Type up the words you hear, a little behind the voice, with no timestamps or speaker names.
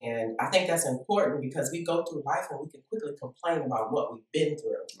think that's important because we go through life and we can quickly complain about what we've been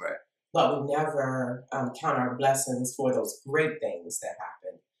through. Right. But we never count our blessings for those great things that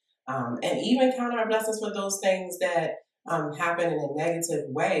happen. And even count our blessings for those things that happen in a negative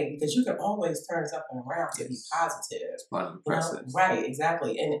way, because you can always turn something around to be positive. It's part of the process. Right,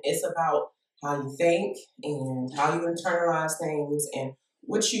 exactly. And it's about how you think and how you internalize things and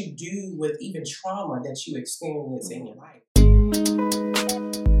what you do with even trauma that you experience in your life.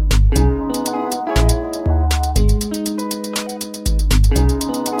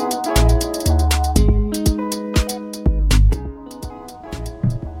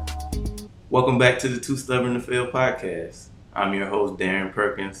 Welcome back to the Too Stubborn to Fail podcast. I'm your host, Darren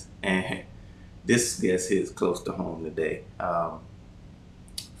Perkins, and this guest hits close to home today.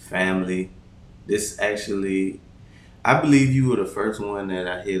 Family. This actually, I believe you were the first one that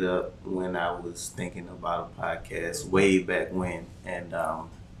I hit up when I was thinking about a podcast way back when, and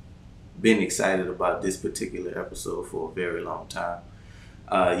been excited about this particular episode for a very long time.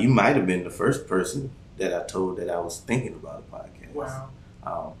 You might have been the first person that I told that I was thinking about a podcast. Wow.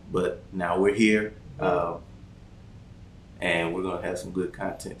 But now we're here, and we're going to have some good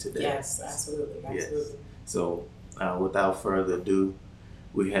content today. Yes, absolutely. Yes. So without further ado,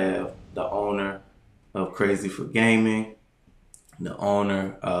 we have the owner of Crazy for Gaming, the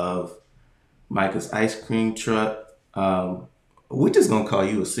owner of Micah's Ice Cream Truck. We're just going to call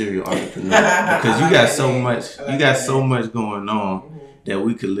you a serial entrepreneur because you got so much. You got so much going on that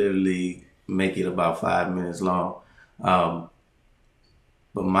we could literally make it about 5 minutes long.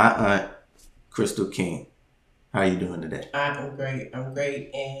 But my aunt, Crystal King, how are you doing today? I'm great.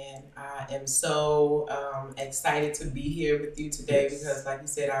 And I am so excited to be here with you today because, like you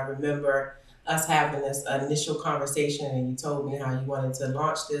said, I remember us having this initial conversation and you told me how you wanted to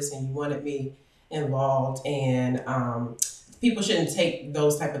launch this and you wanted me involved. And people shouldn't take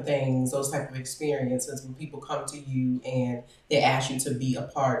those type of things, those type of experiences when people come to you and they ask you to be a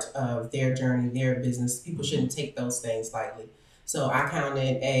part of their journey, their business. People shouldn't take those things lightly. So I count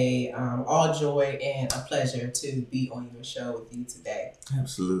it all joy and a pleasure to be on your show with you today.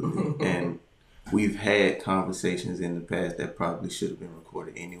 Absolutely. And we've had conversations in the past that probably should have been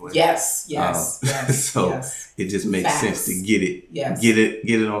recorded anyway. Yes. So it just makes sense to get it, get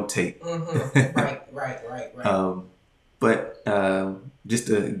it on tape. Right. But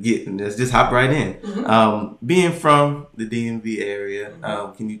let's just hop right in. Being from the DMV area,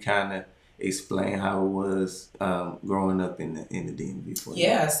 can you kind of explain how it was growing up in the DMV for you?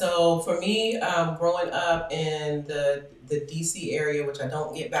 Yeah, so for me, growing up in the DC area, which I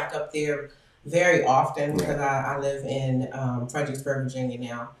don't get back up there very often because I live in Fredericksburg, Virginia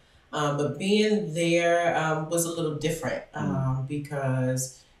now. But being there was a little different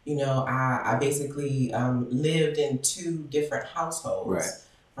because, I basically lived in two different households.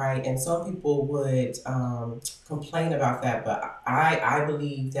 Right. And some people would complain about that, but I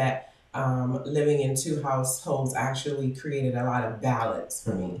believe that living in two households actually created a lot of balance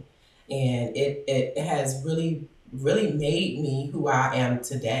for me. And it has really, really made me who I am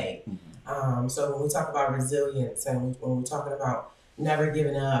today. So when we talk about resilience and when we're talking about never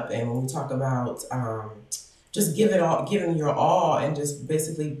giving up and when we talk about just giving your all and just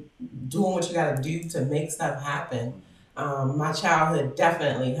basically doing what you got to do to make stuff happen, my childhood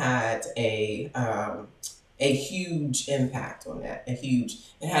definitely had a huge impact on that.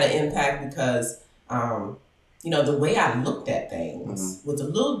 It had an impact because, the way I looked at things was a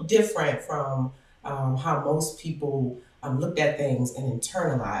little different from how most people looked at things and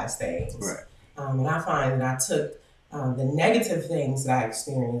internalized things. Right. And I find that I took the negative things that I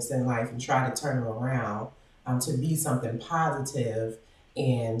experienced in life and tried to turn them around to be something positive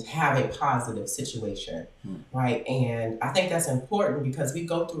and have a positive situation, right? And I think that's important because we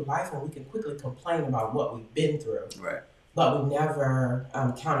go through life and we can quickly complain about what we've been through, right? But we never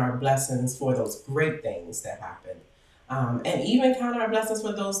count our blessings for those great things that happen, and even count our blessings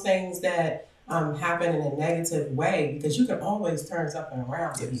for those things that happen in a negative way, because you can always turn something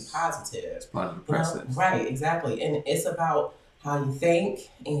around to be positive. It's part of the process. Right, exactly. And it's about how you think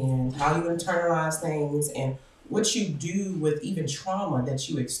and how you internalize things and what you do with even trauma that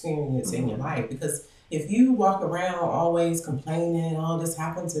you experience in your life. Because if you walk around always complaining, oh, this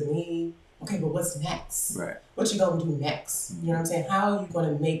happened to me, okay, but what's next? Right. What you gonna do next? You know what I'm saying? How are you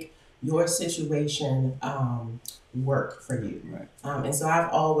gonna make your situation work for you? Right. And so I've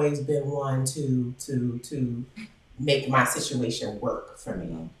always been one to make my situation work for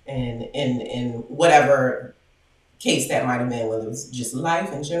me, and in whatever case that might have been, whether it was just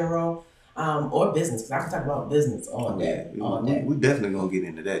life in general. Or business, because I can talk about business all day. We're definitely going to get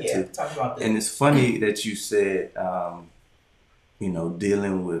into that too. Talk about business. And it's funny that you said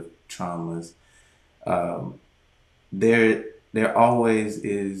dealing with traumas, um, there always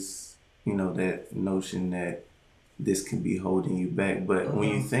is, that notion that this can be holding you back. But when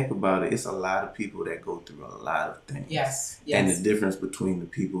you think about it, it's a lot of people that go through a lot of things. Yes. And the difference between the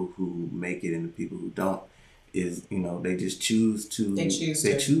people who make it and the people who don't is, they just choose to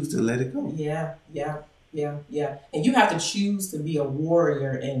let it go. Yeah. And you have to choose to be a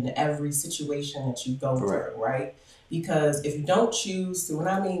warrior in every situation that you go through, right? Because if you don't choose to, what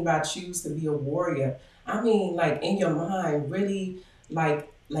I mean by choose to be a warrior, I mean like in your mind, really like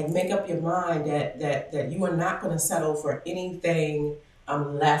make up your mind that you are not going to settle for anything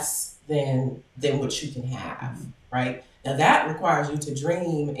less than what you can have, right? Now that requires you to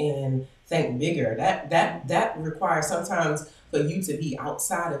dream and think bigger. That requires sometimes for you to be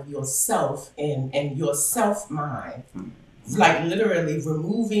outside of yourself and your self mind, like literally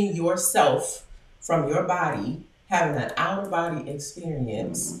removing yourself from your body, having an outer body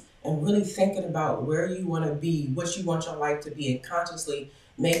experience, and really thinking about where you want to be, what you want your life to be, and consciously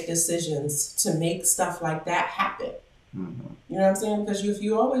make decisions to make stuff like that happen. You know what I'm saying? Because if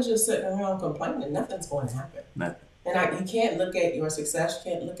you always just sitting around complaining, nothing's going to happen. Nothing. And you can't look at your success,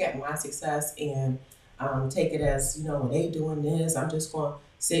 you can't look at my success and take it as, well, they doing this, I'm just going to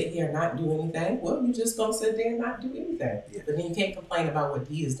sit here and not do anything. Well, you just going to sit there and not do anything. Yeah. But then you can't complain about what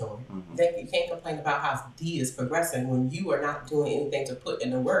D is doing. You can't complain about how D is progressing when you are not doing anything to put in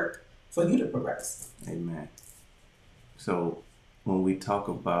the work for you to progress. Amen. So when we talk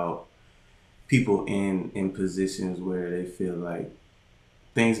about people in positions where they feel like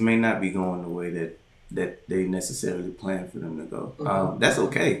things may not be going the way that they necessarily plan for them to go, that's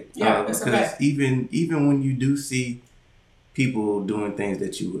okay. Yeah, that's okay. Because even when you do see people doing things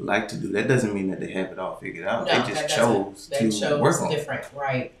that you would like to do, that doesn't mean that they have it all figured out. No, they just chose work on different,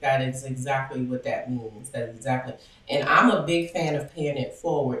 right? That is exactly what that means. That's exactly. And I'm a big fan of paying it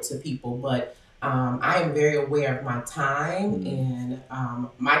forward to people, but I am very aware of my time, and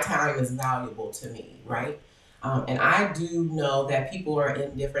my time is valuable to me, right? And I do know that people are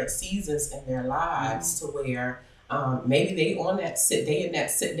in different seasons in their lives to where maybe they in that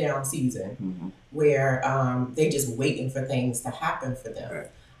sit down season where they just waiting for things to happen for them.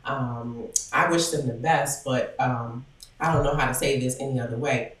 Right. I wish them the best, but I don't know how to say this any other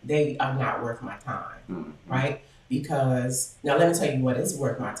way. They are not worth my time, right? Because now let me tell you what is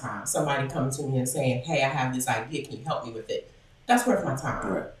worth my time. Somebody coming to me and saying, "Hey, I have this idea. Can you help me with it?" That's worth my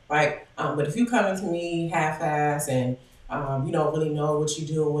time, right? But if you coming to me half-ass and you don't really know what you're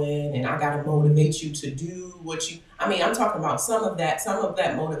doing, and I gotta motivate you to do what you, I'm talking about some of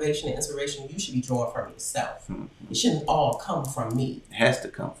that motivation and inspiration you should be drawing from yourself. It shouldn't all come from me. It has to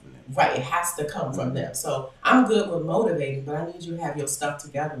come from them. Right, it has to come from them. So I'm good with motivating, but I need you to have your stuff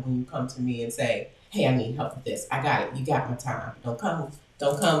together when you come to me and say, "Hey, I need help with this. I got it. You got my time. Don't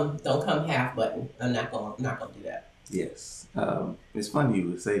come half button. I'm not gonna do that." Yes. It's funny you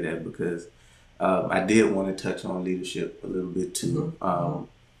would say that because I did want to touch on leadership a little bit too.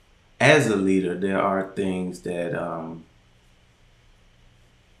 As a leader, there are things that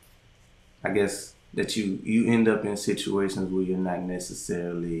I guess that you end up in situations where you're not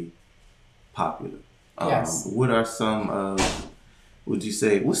necessarily popular. Yes. What are some of, would you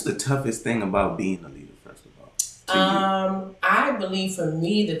say, what's the toughest thing about being a leader, first of all? I believe for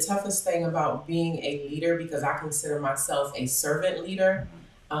me, the toughest thing about being a leader, because I consider myself a servant leader.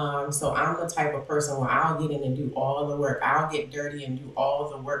 So I'm the type of person where I'll get in and do all the work. I'll get dirty and do all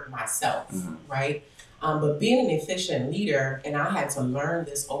the work myself, right? But being an efficient leader, and I had to learn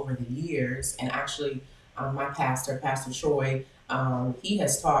this over the years, and actually my pastor, Pastor Troy, he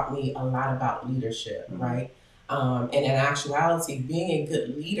has taught me a lot about leadership, right? And in actuality, being a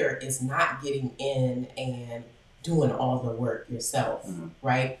good leader is not getting in and doing all the work yourself,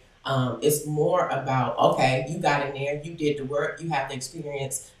 right? It's more about, okay, you got in there, you did the work, you have the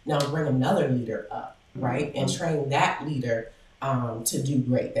experience, now bring another leader up, right? And train that leader to do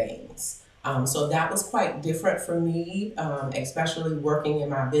great things. So that was quite different for me, especially working in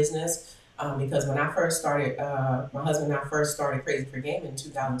my business, because when I first started, my husband and I first started Crazy for Game in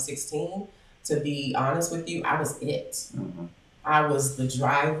 2016, to be honest with you, I was it. I was the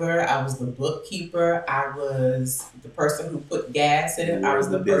driver, I was the bookkeeper, I was the person who put gas in it, I was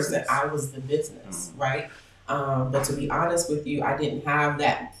the person, I was the business, right? But to be honest with you, I didn't have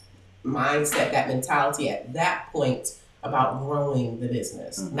that mindset, that mentality at that point about growing the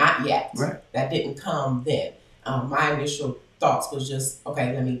business. Not yet. Right. That didn't come then. My initial thoughts was just,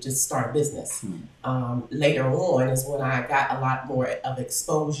 okay, let me just start a business. Later on is when I got a lot more of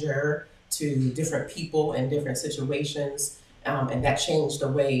exposure to different people and different situations. And that changed the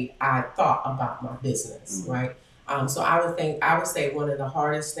way I thought about my business, right? So I would say one of the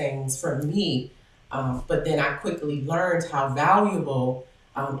hardest things for me, but then I quickly learned how valuable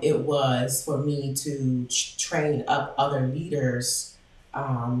it was for me to train up other leaders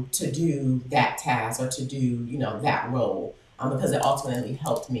to do that task or to do, you know, that role, because it ultimately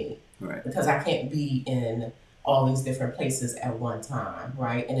helped me. Right. Because I can't be in all these different places at one time,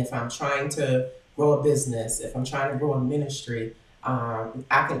 right? And if I'm trying to grow a business, if I'm trying to grow a ministry,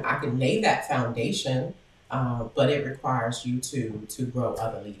 I can lay that foundation, but it requires you to grow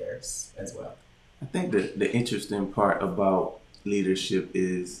other leaders as well. I think the interesting part about leadership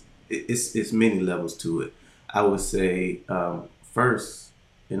is it's many levels to it. I would say first,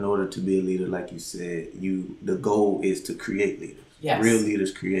 in order to be a leader, like you said, the goal is to create leaders. Yes. Real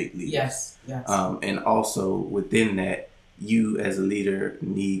leaders create leaders. Yes. Yes. And also within that, you as a leader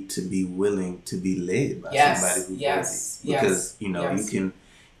need to be willing to be led by somebody who's worthy. Because you know you can.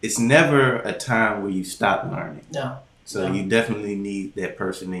 It's never a time where you stop learning. No. So No. you definitely need that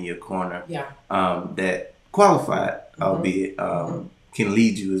person in your corner. Yeah. That qualified, albeit can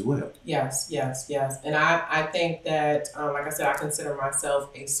lead you as well. Yes, yes, yes. And I think that, like I said, I consider myself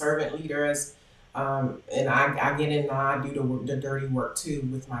a servant leader as, and I get in and I do the dirty work too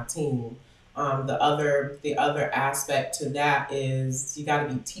with my team. The other aspect to that is you got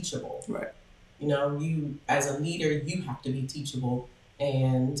to be teachable. Right. You know, you as a leader, you have to be teachable,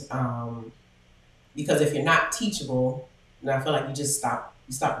 and because if you're not teachable, then I feel like you stop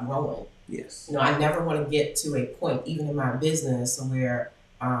growing. Yes. You know, I never want to get to a point, even in my business, where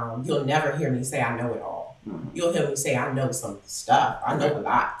you'll never hear me say I know it all. Mm-hmm. You'll hear me say I know some stuff. I know a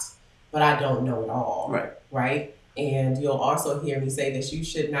lot, but I don't know it all. Right. Right? And you'll also hear me say that you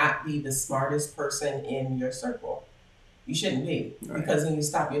should not be the smartest person in your circle. You shouldn't be, because then you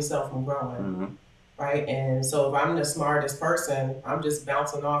stop yourself from growing. Mm-hmm. Right? And so if I'm the smartest person, I'm just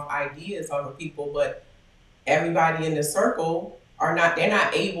bouncing off ideas off of people, but everybody in the circle they're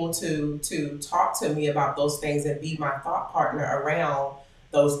not able to talk to me about those things and be my thought partner around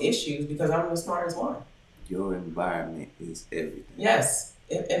those issues because I'm the smartest one. Your environment is everything. Yes,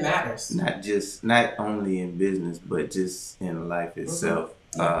 it matters. Not only in business, but just in life itself.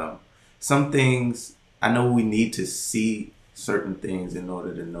 Mm-hmm. Some things, I know we need to see certain things in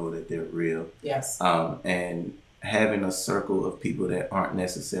order to know that they're real. Yes. And having a circle of people that aren't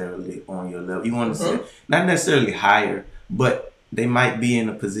necessarily on your level. You want to say, not necessarily higher, but they might be in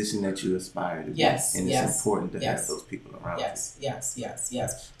a position that you aspire to be. Yes. And it's important to have those people around you. Yes.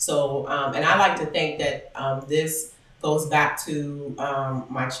 So, and I like to think that this goes back to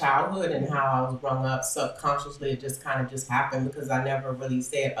my childhood and how I was growing up. Subconsciously, it just kind of just happened because I never really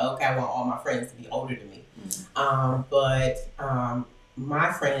said, okay, I want all my friends to be older than me. Mm-hmm. But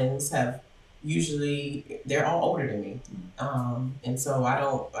my friends have they're all older than me. And so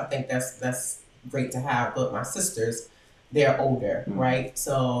I think that's great to have, but my sisters, they're older, right?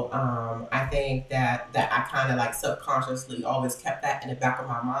 So I think that I kind of like subconsciously always kept that in the back of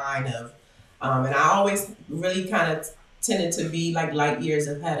my mind of, and I always really kind of tended to be like light years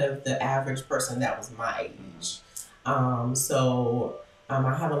ahead of the average person that was my age. So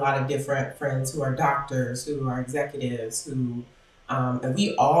I have a lot of different friends who are doctors, who are executives, who and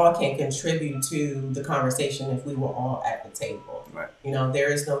we all can contribute to the conversation if we were all at the table. Right. You know,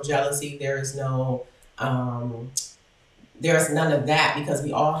 there is no jealousy, there's none of that because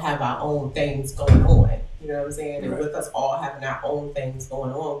we all have our own things going on. You know what I'm saying? And with us all having our own things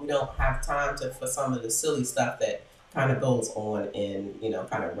going on, we don't have time for some of the silly stuff that kind of goes on in, you know,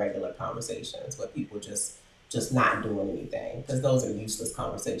 kind of regular conversations where people just not doing anything, because those are useless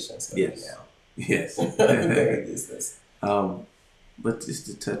conversations for me now. Yes. Very useless. But just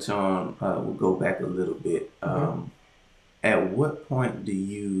to touch on, we'll go back a little bit. At what point did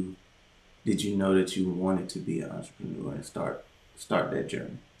you know that you wanted to be an entrepreneur and start that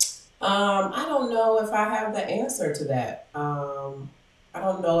journey? I don't know if I have the answer to that. I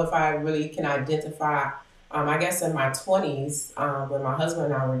don't know if I really can identify. I guess in my 20s, when my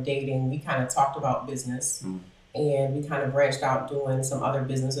husband and I were dating, we kind of talked about business. And we kind of branched out doing some other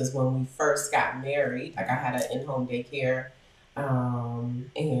businesses when we first got married. Like I had an in-home daycare.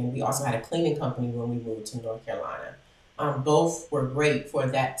 And we also had a cleaning company when we moved to North Carolina. Both were great for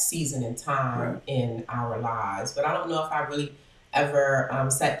that season and time in our lives. But I don't know if I really ever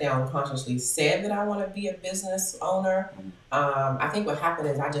sat down and consciously said that I want to be a business owner. I think what happened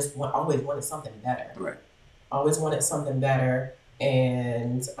is I just always wanted something better. Right. Always wanted something better.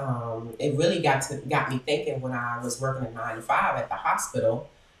 And it really got me thinking when I was working a 9 to 5 at the hospital.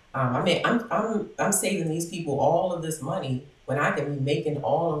 I mean, I'm saving these people all of this money when I can be making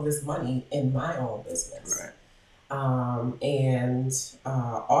all of this money in my own business. Right. And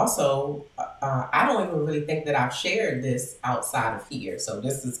also, I don't even really think that I've shared this outside of here. So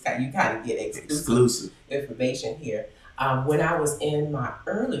this is you kind of get exclusive information here. When I was in my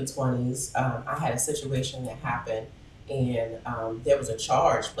early 20s, I had a situation that happened, and there was a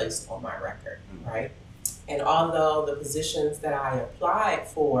charge placed on my record, right? And although the positions that I applied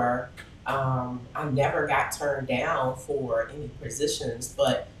for, I never got turned down for any positions,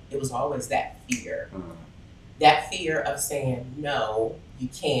 but it was always that fear. That fear of saying, no, you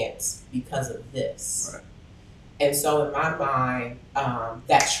can't because of this. Right. And so in my mind,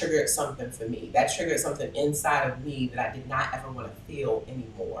 that triggered something for me. That triggered something inside of me that I did not ever want to feel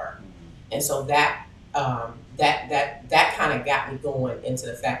anymore. And so that kind of got me going into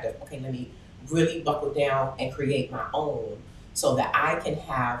the fact of, okay, let me really buckle down and create my own so that I can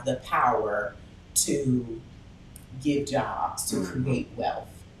have the power to give jobs, to create wealth,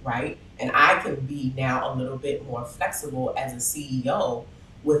 right? And I can be now a little bit more flexible as a CEO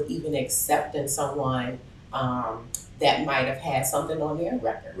with even accepting someone that might have had something on their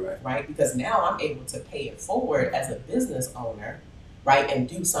record, right? Because now I'm able to pay it forward as a business owner, right? And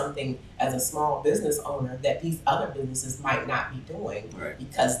do something as a small business owner that these other businesses might not be doing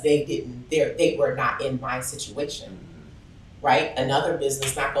because they were not in my situation, right? Another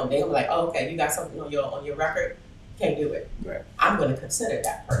business not going, they're like, oh, okay, you got something on your record, can't do it. Right. I'm going to consider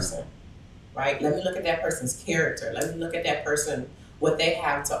that person, right? Let me look at that person's character. Let me look at that person, what they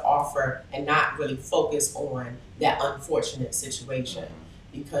have to offer, and not really focus on that unfortunate situation.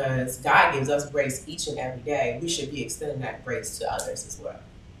 Because God gives us grace each and every day. We should be extending that grace to others as well.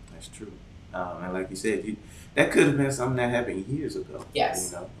 That's true. And like you said, that could have been something that happened years ago.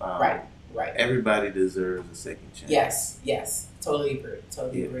 Yes. You know? Right. Everybody deserves a second chance. Yes. Totally agree.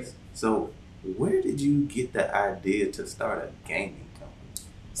 Totally agree. So, where did you get the idea to start a gaming company?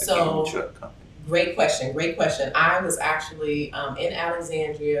 Gaming truck company? Great question. I was actually in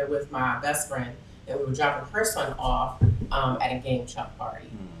Alexandria with my best friend, and we were dropping her son off at a game truck party.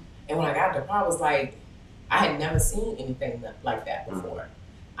 And when I got there, I was like, I had never seen anything like that before.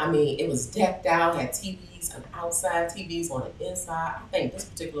 I mean, it was decked out, had TVs on the outside, TVs on the inside. I think this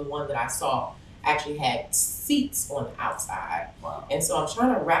particular one that I saw actually had seats on the outside. Wow. And so I'm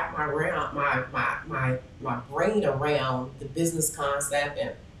trying to wrap my brain around the business concept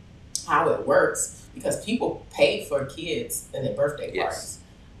and how it works, because people pay for kids and their birthday parties,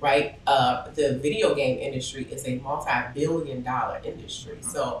 right? The video game industry is a multi-billion-dollar industry,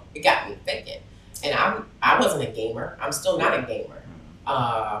 so it got me thinking. And I wasn't a gamer. I'm still not a gamer,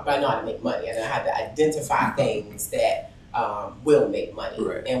 but I know how to make money, and I have to identify things that will make money.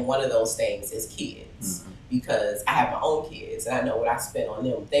 Right. And one of those things is kids, because I have my own kids, and I know what I spend on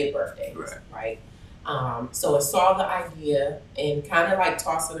them with their birthdays, right? So I saw the idea and kind of like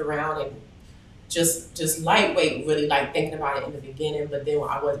tossed it around and just lightweight, really like thinking about it in the beginning. But then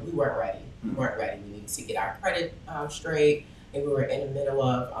we weren't ready. We weren't ready. We needed to get our credit straight, and we were in the middle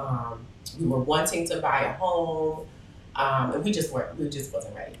of we were wanting to buy a home, and we just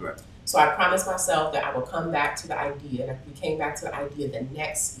wasn't ready. Right. So I promised myself that I would come back to the idea, and we came back to the idea the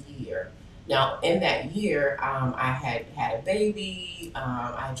next year. Now, in that year, I had a baby.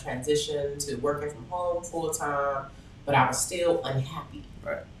 I had transitioned to working from home full time, but I was still unhappy.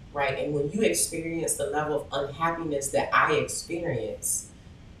 Right. And when you experience the level of unhappiness that I experienced,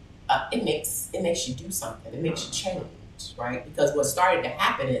 it makes you do something. It makes you change, right? Because what started to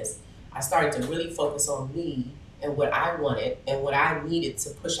happen is I started to really focus on me and what I wanted and what I needed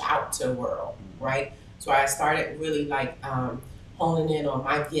to push out to the world, right? So I started really like honing in on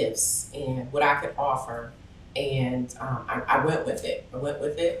my gifts and what I could offer, and I went with it.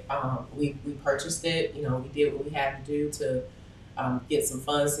 We purchased it. You know, we did what we had to do to get some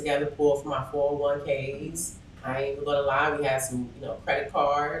funds together, pull from my 401ks. I ain't even gonna lie, we had some credit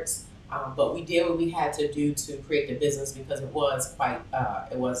cards, but we did what we had to do to create the business, because it was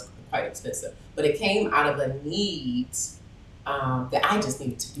quite expensive. But it came out of a need that I just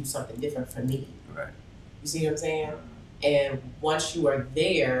needed to do something different for me. Right. You see what I'm saying? And once you are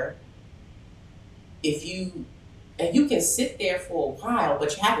there, you can sit there for a while,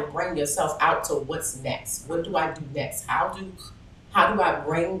 but you have to bring yourself out to what's next. What do I do next? How do I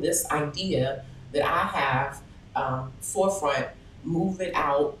bring this idea that I have forefront, move it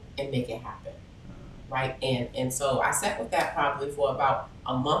out, and make it happen, right? And so I sat with that probably for about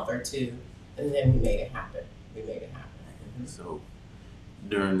a month or two, and then we made it happen. So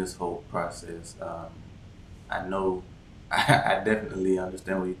during this whole process, I know I definitely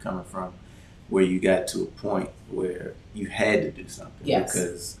understand where you're coming from, where you got to a point where you had to do something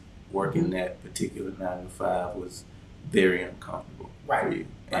because working that particular 9 to 5 was very uncomfortable for you.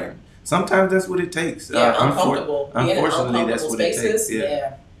 And sometimes that's what it takes. Yeah, uncomfortable. Being in Unfortunately, that's uncomfortable what it takes. spaces. Yeah,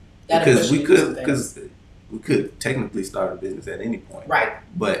 Yeah, that'll because push you to do some things. we could technically start a business at any point, Right.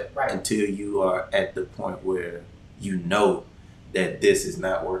 but Right. until you are at the point where you know that this is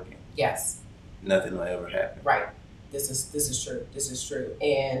not working, Yes. nothing will ever happen. Right. This is true. This is true.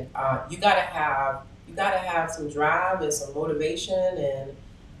 And you gotta have some drive and some motivation and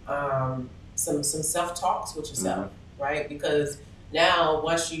some self talks with yourself, right? Because now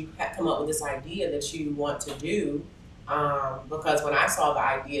once you come up with this idea that you want to do, because when I saw the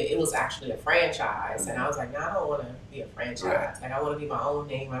idea, it was actually a franchise, and I was like, no, I don't want to be a franchise. Right. Like I want to be my own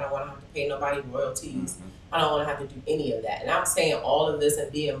name. I don't want to have to pay nobody royalties. I don't want to have to do any of that. And I'm saying all of this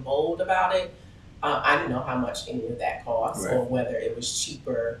and being bold about it. I didn't know how much any of that cost, or whether it was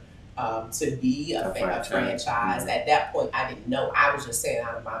cheaper to be a franchise. At that point, I didn't know. I was just saying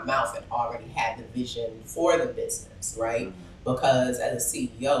out of my mouth and already had the vision for the business, right? Because as a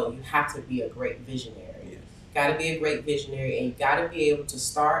CEO, you have to be a great visionary. Got to be a great visionary, and you got to be able to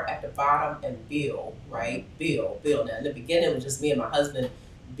start at the bottom and build, right? Build. Now, in the beginning, it was just me and my husband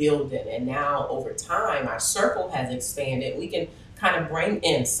building, and now over time, our circle has expanded. We can kind of bring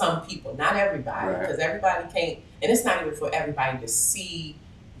in some people, not everybody, because everybody can't, and it's not even for everybody to see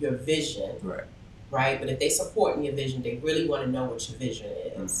your vision, right? But if they support in your vision, they really want to know what your vision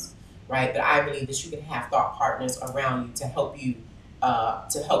is, right? But I believe that you can have thought partners around you to help you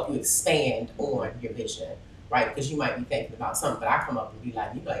expand on your vision, right? Because you might be thinking about something, but I come up and be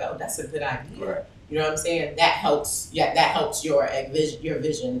like, oh, that's a good idea. Right. You know what I'm saying? That helps. Yeah, that helps your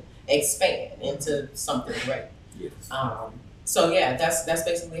vision expand into something great. Yes. So yeah, that's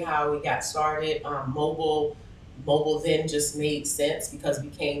basically how we got started. Mobile then just made sense because we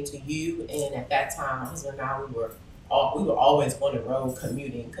came to you, and at that time, my husband and I, we were always on the road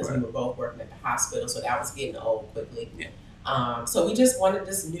commuting because we were both working at the hospital, so that was getting old quickly. Yeah. So we just wanted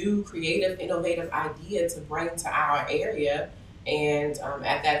this new, creative, innovative idea to bring to our area, and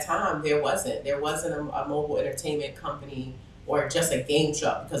at that time, there wasn't a mobile entertainment company or just a game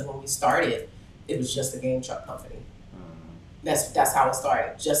truck, because when we started, it was just a game truck company. That's how it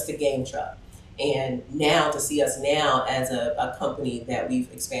started, just a game truck. And now to see us now as a company that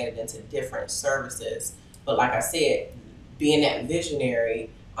we've expanded into different services. But like I said, being that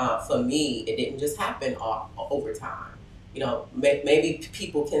visionary, for me, it didn't just happen over time. You know, maybe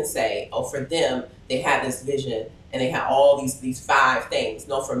people can say, oh, for them, they had this vision and they had all these 5 things.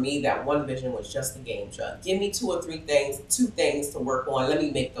 No, for me, that one vision was just a game truck. Give me 2 or 3 things, 2 things to work on. Let me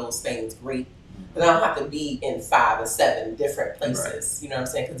make those things great. But I don't have to be in 5 or 7 different places. You know what I'm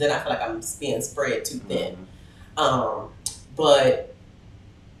saying? Because then I feel like I'm being spread too thin. But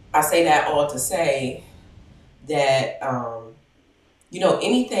I say that all to say that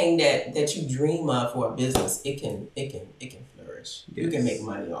anything that you dream of for a business, it can flourish. Yes. You can make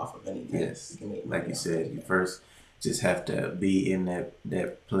money off of anything. Yes, like you said, you first just have to be in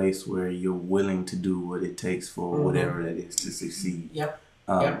that place where you're willing to do what it takes for whatever that is to succeed. Yep.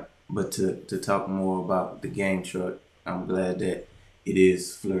 But to talk more about the game truck, I'm glad that it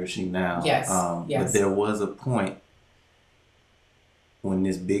is flourishing now. Yes. But there was a point when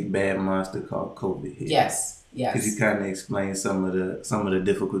this big bad monster called COVID hit. Yes. Could you kind of explain some of the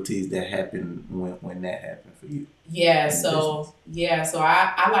difficulties that happened when that happened for you? Yeah. So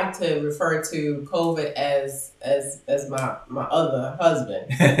I like to refer to COVID as my other husband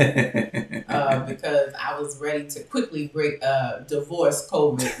because I was ready to quickly divorce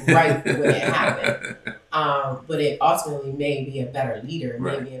COVID right when it happened. But it ultimately made me a better leader,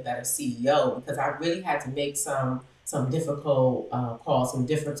 made me a better CEO, because I really had to make some difficult calls, some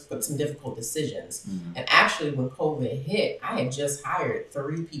difficult decisions. And actually, when COVID hit, I had just hired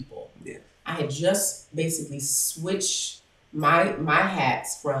 3 people. Yeah. I had just basically switched my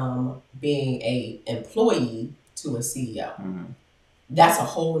hats from being a employee to a CEO. That's a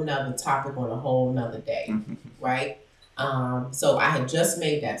whole nother topic on a whole nother day, right? So I had just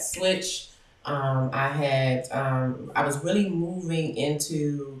made that switch. I was really moving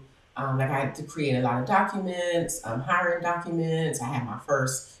into I had to create a lot of documents, hiring documents. I had my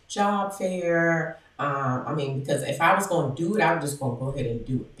first job fair. Because if I was going to do it, I was just going to go ahead and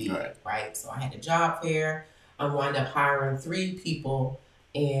do it right? So I had a job fair. I wound up hiring 3 people,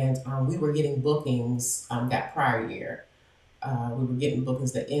 and we were getting bookings that prior year. We were getting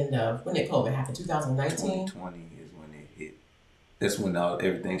bookings the end of, when did COVID happen, 2019? 2020 is when it hit. That's when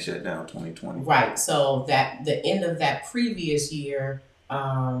everything shut down, 2020. Right, so that the end of that previous year,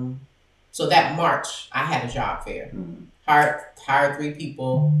 so that March, I had a job fair. Hired 3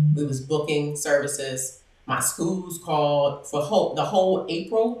 people. We was booking services. My schools called for the whole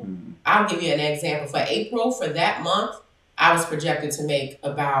April. I'll give you an example. For April, for that month, I was projected to make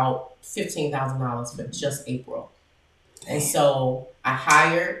about $15,000 for just April. And so I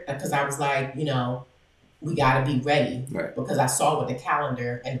hired, because I was like, you know, we got to be ready, Right. because I saw what the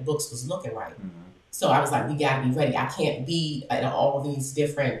calendar and the books was looking like. Mm-hmm. So I was like, we got to be ready. I can't be at all these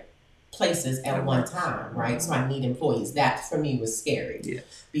different places at one time, right? So I need employees. That for me was scary. Yes.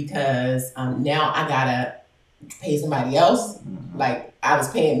 Because now I got to pay somebody else. Like I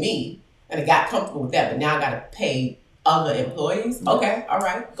was paying me and I got comfortable with that, but now I got to pay other employees. Okay, all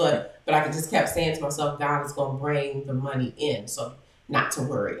right, but I just kept saying to myself, God is going to bring the money in, so not to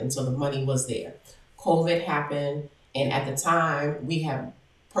worry. And so the money was there. COVID happened, and at the time we had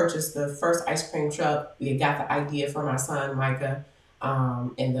purchased the first ice cream truck. We had got the idea from our son Micah,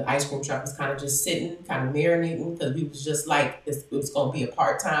 and the ice cream truck was kind of just sitting, kind of marinating, because we was just like, it was going to be a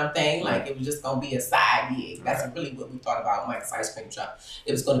part-time thing, like it was just going to be a side gig. That's really what we thought about Mike's ice cream truck.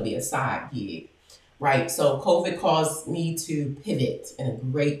 It was going to be a side gig, right? So COVID caused me to pivot in a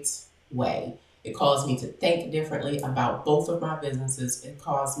great way. It caused me to think differently about both of my businesses. It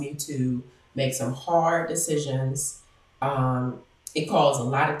caused me to make some hard decisions. It caused a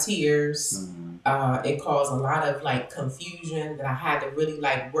lot of tears. It caused a lot of like confusion that I had to really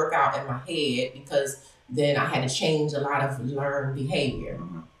like work out in my head, because then I had to change a lot of learned behavior,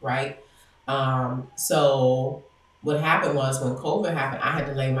 right? So what happened was, when COVID happened, I had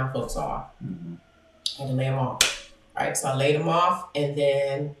to lay my folks off. I had to lay them off. Right, so I laid them off, and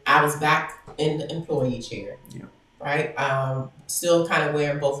then I was back in the employee chair. Yeah. Right, still kind of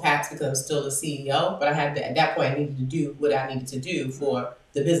wearing both hats because I'm still the CEO, but I had to, at that point I needed to do what I needed to do for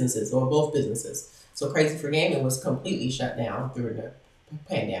the businesses, or both businesses. So Crazy for Gaming was completely shut down through the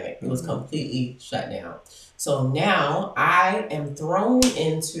pandemic. It was completely shut down. So now I am thrown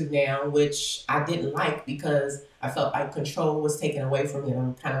into now, which I didn't like, because I felt like control was taken away from me, and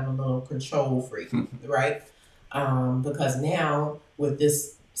I'm kind of a little control freak, right? Because now with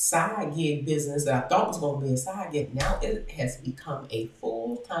this side gig business that I thought was going to be a side gig, now it has become a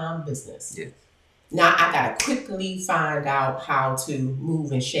full-time business. Yeah. Now I got to quickly find out how to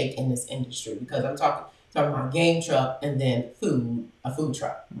move and shake in this industry, because I'm talking about game truck and then a food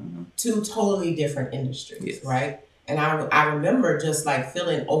truck. Two totally different industries, right? And I remember just like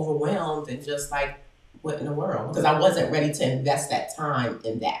feeling overwhelmed and just like, what in the world? Because I wasn't ready to invest that time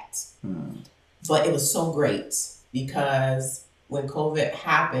in that. But it was so great, because when COVID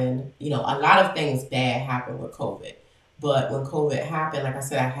happened, you know, a lot of things bad happened with COVID. But when COVID happened, like I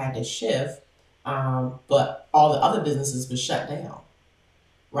said, I had to shift, but all the other businesses were shut down,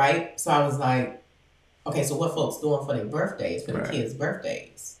 right? So I was like, okay, so what folks doing for their birthdays, for the kids'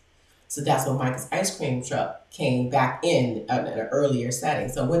 birthdays? So that's when Micah's ice cream truck came back in an earlier setting.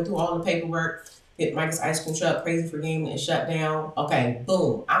 So I went through all the paperwork, hit Micah's ice cream truck, Crazy for Gaming, and shut down. Okay,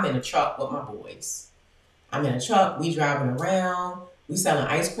 boom, I'm in a truck with my boys. I'm in a truck, we driving around, we selling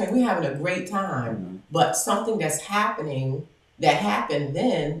ice cream, we having a great time. But something that's happening, that happened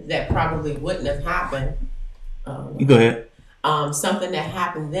then, that probably wouldn't have happened. Go ahead. Something that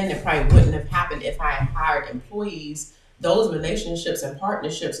happened then that probably wouldn't have happened if I had hired employees. Those relationships and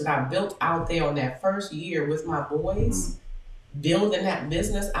partnerships that I built out there on that first year with my boys, building that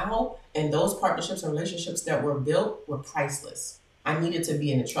business out, and those partnerships and relationships that were built were priceless. I needed to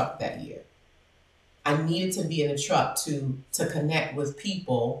be in the truck that year. I needed to be in a truck to connect with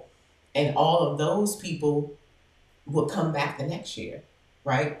people, and all of those people would come back the next year,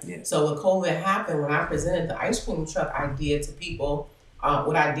 right? Yeah. So when COVID happened, when I presented the ice cream truck idea to people,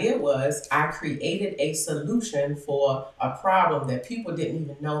 what I did was I created a solution for a problem that people didn't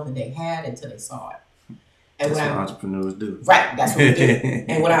even know that they had until they saw it. And that's what entrepreneurs do. Right, that's what we do.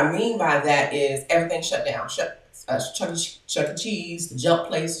 And what I mean by that is everything shut down. Chuck E. Cheese, the jump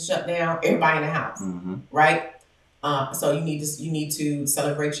place shut down. Everybody in the house, right? So you need to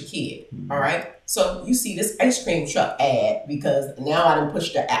celebrate your kid. All right. So you see this ice cream truck ad, because now I done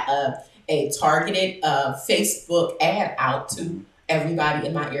pushed a targeted Facebook ad out to everybody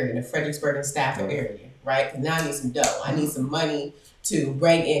in my area, the Fredericksburg and Stafford area, right? Now I need some dough. I need some money to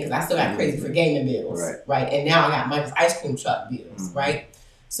bring in, because I still got Crazy for Gaming bills, right? And now I got Micah's ice cream truck bills, right?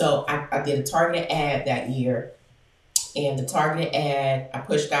 So I did a targeted ad that year. And the targeted ad I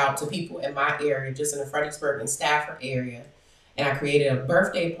pushed out to people in my area, just in the Fredericksburg and Stafford area. And I created a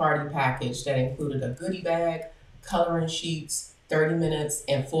birthday party package that included a goodie bag, coloring sheets, 30 minutes,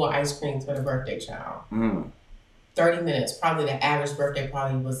 and 4 ice creams for the birthday child. 30 minutes, probably the average birthday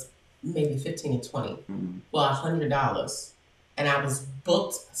party was maybe 15 to 20. Well, $100. And I was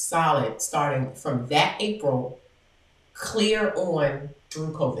booked solid starting from that April, clear on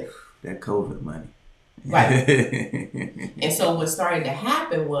through COVID. That COVID money. Right. And so what started to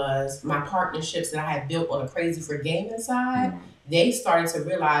happen was my partnerships that I had built on a Crazy for Gaming side, they started to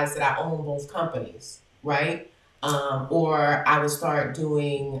realize that I own both companies, right? Or I would start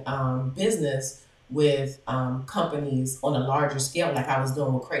doing business with companies on a larger scale, like I was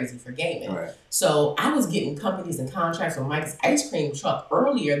doing with Crazy for Gaming. Right. So I was getting companies and contracts with Mike's ice cream truck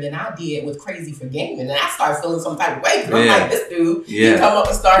earlier than I did with Crazy for Gaming, and I started feeling some type of way because I'm like, this dude, he come up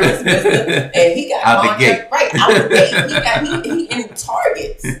and start this business, and he got out the gate. Right out the gate. He in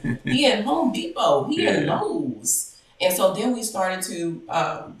Targets, he in Home Depot, he in Lowe's, and so then we started to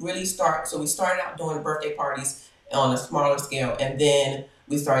really start. So we started out doing birthday parties on a smaller scale, and then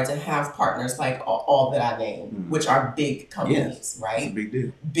we started to have partners like all that I named, which are big companies, right? It's a big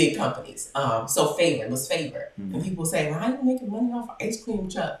deal. Big companies. So Favor was Favor. And people say, well, how are you making money off of ice cream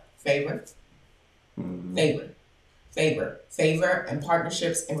truck? Favor. Favor and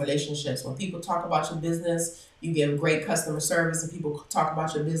partnerships and relationships. When people talk about your business, you give great customer service, and people talk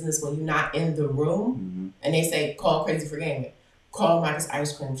about your business when you're not in the room, and they say, call Crazy for Gaming, call Micah's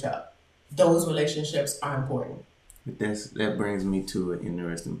ice cream truck. Those relationships are important. But that brings me to an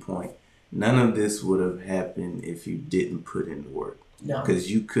interesting point. None of this would have happened if you didn't put in the work. No. Because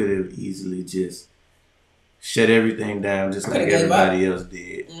you could have easily just shut everything down just like everybody else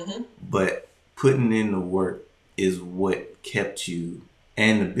did. But putting in the work is what kept you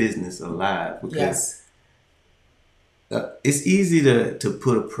and the business alive. Because it's easy to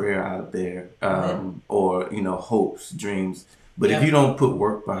put a prayer out there or, hopes, dreams. But if you don't put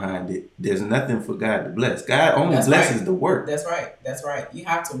work behind it, there's nothing for God to bless. God only blesses the work. That's right. You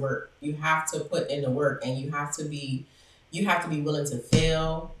have to work. You have to put in the work, and you have to be willing to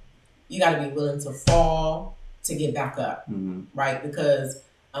fail. You got to be willing to fall to get back up, right? Because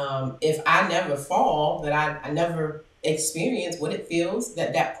if I never fall, that I never experience what it feels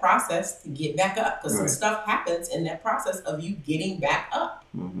that process to get back up, because some stuff happens in that process of you getting back up.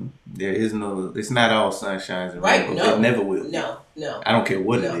 There is it's not all sunshine and rainbows. No. It never will. No. I don't care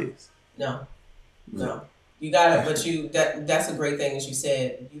what it is. No. You gotta, but that's a great thing, as you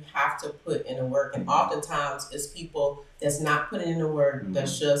said. You have to put in the work, and oftentimes it's people that's not putting in the work,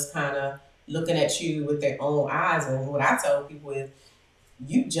 that's just kind of looking at you with their own eyes. And what I tell people is,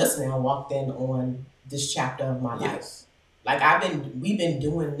 you just now walked in on this chapter of my life. Like we've been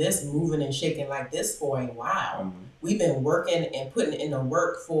doing this, moving and shaking like this for a while. We've been working and putting in the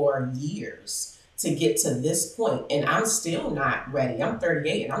work for years to get to this point, and I'm still not ready. I'm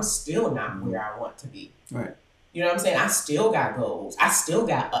 38, and I'm still not where I want to be. Right. You know what I'm saying? I still got goals. I still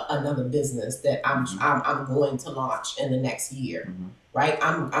got another business that I'm going to launch in the next year. Right?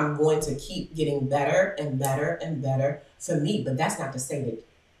 I'm going to keep getting better and better and better for me, but that's not to say that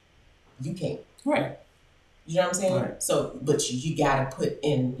you can't. Right. You know what I'm saying? Right. So, but you gotta put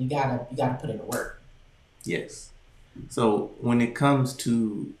in the work. Yes. So when it comes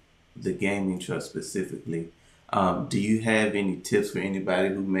to the gaming truck specifically, do you have any tips for anybody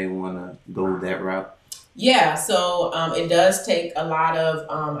who may want to go that route? Yeah. So it does take a lot of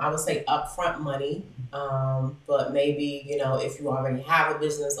I would say upfront money, but maybe if you already have a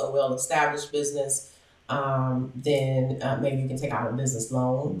business, a well-established business, then maybe you can take out a business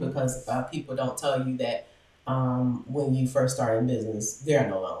loan, because people don't tell you that when you first start in business, there are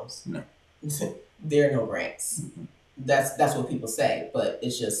no loans. No. There are no grants. That's what people say, but it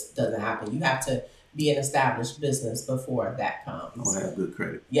just doesn't happen. You have to be an established business before that comes. Or have good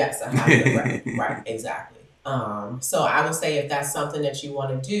credit. Yes, I have good credit. Right, exactly. So I would say if that's something that you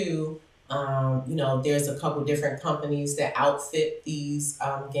want to do, there's a couple different companies that outfit these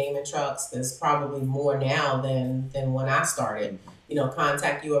gaming trucks. There's probably more now than when I started.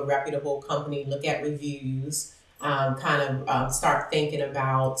 Contact a reputable company, look at reviews, start thinking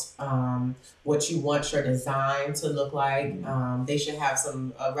about what you want your design to look like. They should have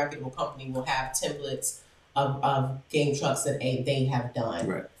a reputable company will have templates of game trucks that they have done.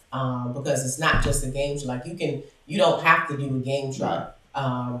 Right. Because it's not just a game truck. Like you don't have to do a game truck.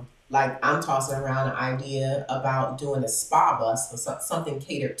 Like I'm tossing around an idea about doing a spa bus for something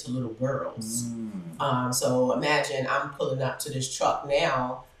catered to little girls. So imagine I'm pulling up to this truck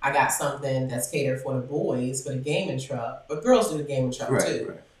now. I got something that's catered for the boys for the gaming truck, but girls do the gaming truck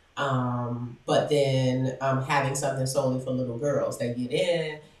too. Right. But then having something solely for little girls. They get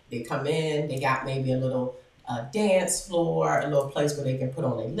in, they come in, they got maybe a little dance floor, a little place where they can put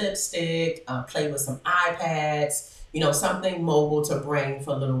on their lipstick, play with some iPads, something mobile to bring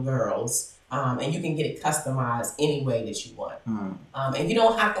for little girls. And you can get it customized any way that you want. And you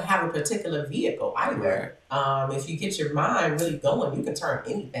don't have to have a particular vehicle either. Right. If you get your mind really going, you can turn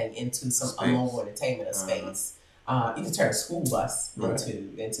anything into a mobile entertainment space. You can turn a school bus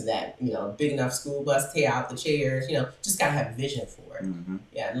into that. Big enough school bus, tear out the chairs. Just gotta have vision for it.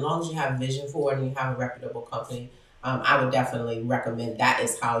 Yeah, as long as you have vision for it and you have a reputable company, I would definitely recommend that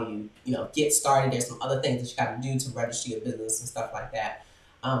is how you get started. There's some other things that you got to do to register your business and stuff like that.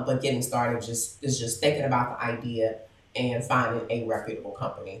 But getting started is just thinking about the idea and finding a reputable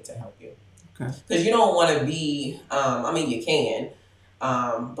company to help you. Because you don't want to be, you can,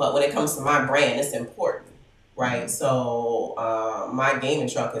 but when it comes to my brand, it's important, right? So my gaming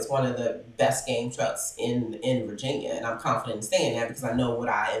truck is one of the best game trucks in Virginia, and I'm confident in saying that because I know what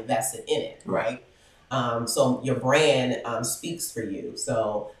I invested in it, right? So your brand speaks for you.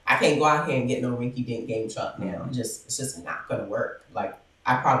 So I can't go out here and get no rinky-dink game truck now. It's just not going to work. Like,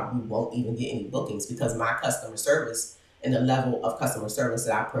 I probably won't even get any bookings because my customer service and the level of customer service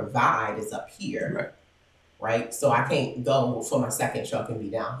that I provide is up here. Right? So I can't go for my second truck and be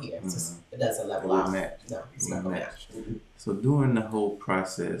down here. It doesn't level out. No, it's not going to match. So during the whole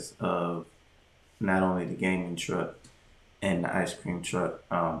process of not only the gaming truck and the ice cream truck,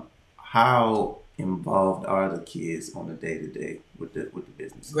 how involved are the kids on a day-to-day with the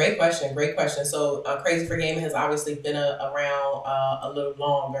business? Great question. So Crazy for Gaming has obviously been around a little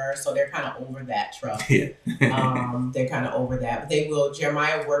longer, so they're kind of over that truck. They're kind of over that. But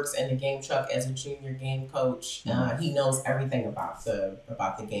Jeremiah works in the game truck as a junior game coach. He knows everything about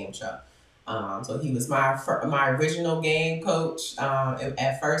the game truck. So he was my original game coach.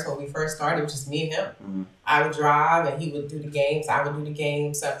 At first, when we first started, it was just me and him. I would drive and he would do the games. I would do the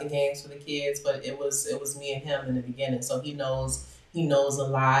games, set the games for the kids. But it was me and him in the beginning. So he knows a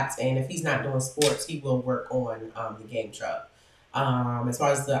lot. And if he's not doing sports, he will work on the game truck. As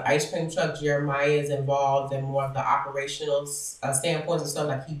far as the ice cream truck, Jeremiah is involved in more of the operational standpoints and stuff.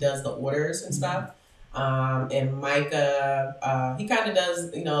 Like, he does the orders and stuff. And Micah, he kind of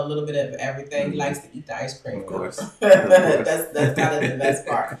does, a little bit of everything. He likes to eat the ice cream. Of course. That's kind of the best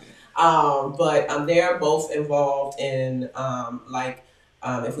part. But they're both involved in,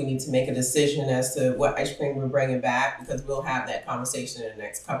 if we need to make a decision as to what ice cream we're bringing back, because we'll have that conversation in the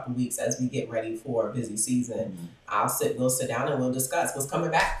next couple of weeks as we get ready for a busy season. We'll sit down and we'll discuss what's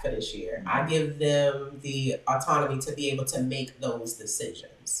coming back for this year. I give them the autonomy to be able to make those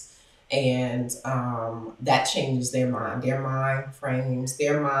decisions. And that changes their mind frames,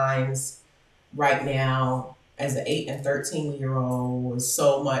 their minds right now as an 8 and 13-year-old was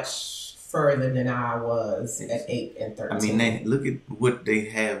so much further than I was at 8 and 13. They look at what they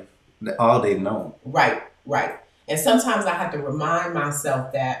have, all they know. Right. And sometimes I have to remind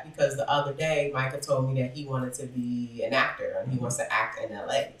myself that, because the other day Micah told me that he wanted to be an actor and he wants to act in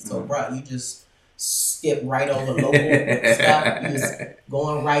LA. So, bro, you just skip right over local stuff. You're just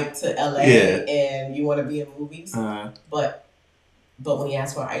going right to LA and you want to be in movies. But when he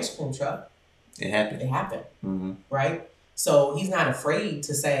asked for an ice cream truck, it happened. Right? So he's not afraid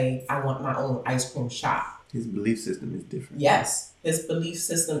to say, I want my own ice cream shop. His belief system is different. Yes. His belief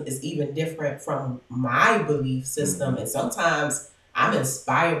system is even different from my belief system. And sometimes I'm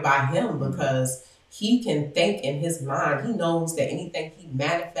inspired by him because he can think in his mind. He knows that anything he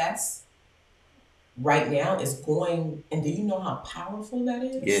manifests right now is going, and do you know how powerful that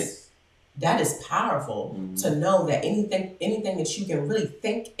is? Yes. That is powerful to know that anything that you can really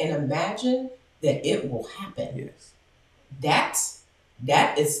think and imagine, that it will happen. Yes.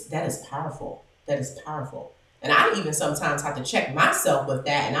 That is powerful. That is powerful. And I even sometimes have to check myself with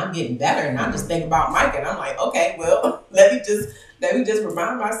that, and I'm getting better, and I just think about Mike, and I'm like, okay, well, let me just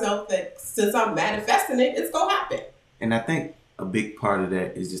remind myself that since I'm manifesting it, it's gonna happen. And I think a big part of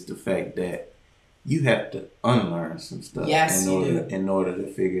that is just the fact that you have to unlearn some stuff in order to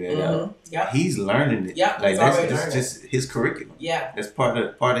figure that out. Yep. He's learning it. Yep. That's just his curriculum. Yeah. That's part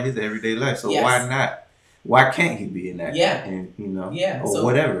of his everyday life. So why not? Why can't he be an actor? Yeah. And or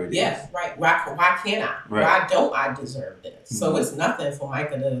whatever it is. Yeah, right. Why can't I? Right. Why don't I deserve this? So it's nothing for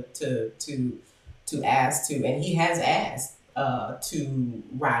Micah to ask to, and he has asked to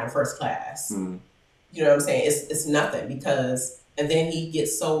ride a first class. You know what I'm saying? It's nothing, because and then he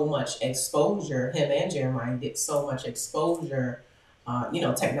gets so much exposure. Him and Jeremiah get so much exposure.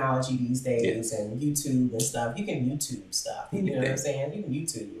 Technology these days and YouTube and stuff. You can YouTube stuff. You know what I'm saying? You can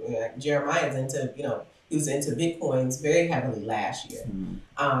YouTube. Like Jeremiah's into, he was into Bitcoins very heavily last year.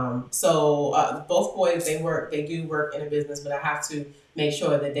 So both boys, they do work in a business, but I have to make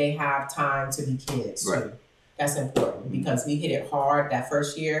sure that they have time to be kids too. That's important because we hit it hard that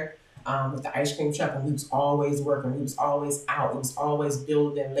first year. With the ice cream truck, and we was always working, we was always out, we was always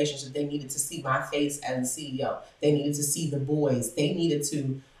building relationships. They needed to see my face as a CEO. They needed to see the boys. They needed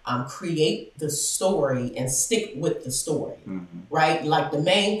to create the story and stick with the story, right? Like the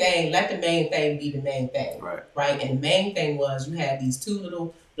main thing, let the main thing be the main thing, right? And the main thing was you had these two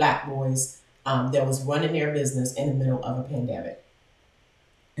little black boys that was running their business in the middle of a pandemic.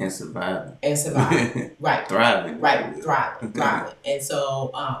 And surviving. Right. Thriving. Right. Thriving. And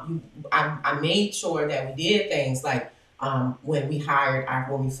so I made sure that we did things like when we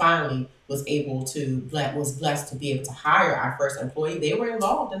finally was blessed to be able to hire our first employee, they were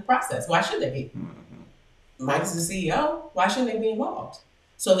involved in the process. Why shouldn't they be? Mike's the CEO. Why shouldn't they be involved?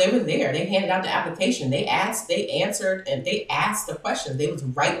 So they were there. They handed out the application. They answered, and they asked the questions. They was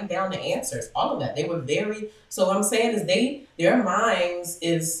writing down the answers, all of that. They were very, so what I'm saying is their minds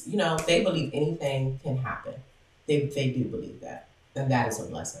is, they believe anything can happen. They do believe that. And that is a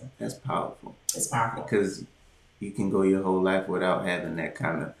blessing. That's powerful. It's powerful. Because you can go your whole life without having that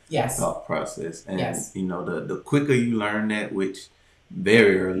kind of thought process. And, the quicker you learn that, which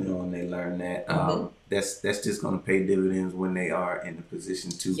very early on they learn that, that's just going to pay dividends when they are in a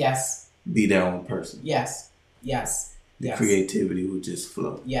position to be their own person. Yes. Creativity will just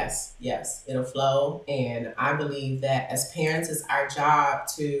flow. Yes. It'll flow. And I believe that as parents, it's our job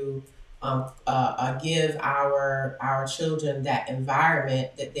to give our children that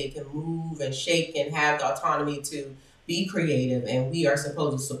environment that they can move and shake and have the autonomy to be creative. And we are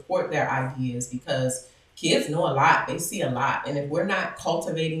supposed to support their ideas because kids know a lot. They see a lot. And if we're not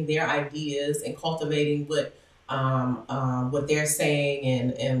cultivating their ideas and cultivating what they're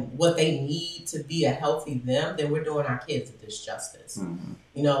saying and what they need to be a healthy them, then we're doing our kids a disjustice.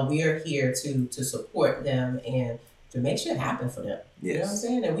 We are here to support them and to make shit happen for them. You know what I'm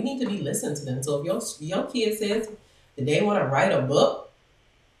saying? And we need to be listening to them. So if your kid says that they want to write a book,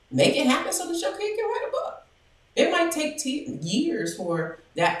 make it happen so that your kid can write a book. It might take years for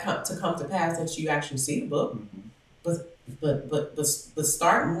that to come to pass that you actually see the book, but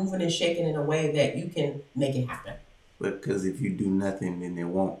start moving and shaking in a way that you can make it happen. But because if you do nothing, then it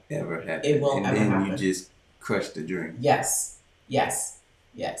won't ever happen. It won't ever happen. And then you just crush the dream. Yes.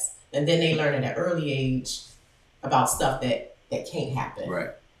 And then they learn at an early age about stuff that can't happen. Right.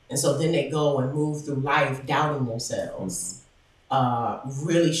 And so then they go and move through life doubting themselves,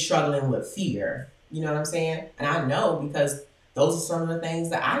 really struggling with fear. You know what I'm saying? And I know because those are some of the things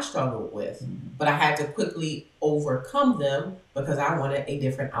that I struggled with. But I had to quickly overcome them because I wanted a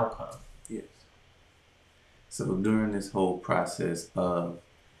different outcome. Yes. So during this whole process of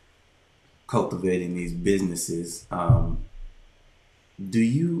cultivating these businesses, do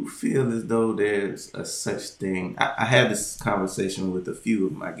you feel as though there's a such thing? I had this conversation with a few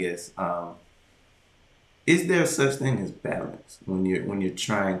of my guests. Is there such thing as balance when you're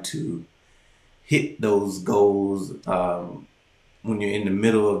trying to hit those goals, when you're in the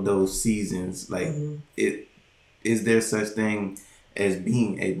middle of those seasons? Like, is there such thing as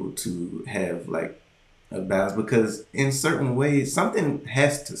being able to have like a balance? Because in certain ways, something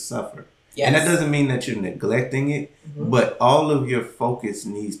has to suffer. Yes. And that doesn't mean that you're neglecting it, but all of your focus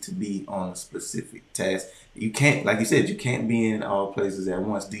needs to be on a specific task. You can't, like you said, you can't be in all places at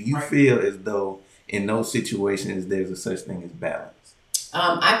once. Do you feel as though in those situations there's a such thing as balance?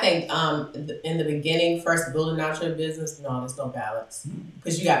 I think in the beginning, first building out your business, no, there's no balance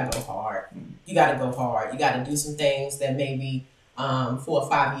because you got to go hard. You got to go hard. You got to do some things that maybe 4 or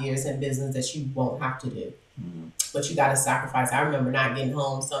 5 years in business that you won't have to do. But you got to sacrifice. I remember not getting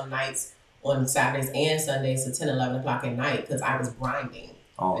home some nights on Saturdays and Sundays at 10, 11 o'clock at night because I was grinding.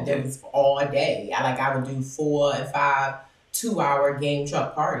 There was all day. I would do 4 and 5 2-hour game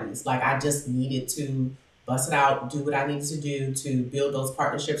truck parties. Like I just needed to bust it out, do what I needed to do to build those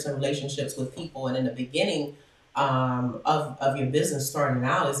partnerships and relationships with people. And in the beginning of your business starting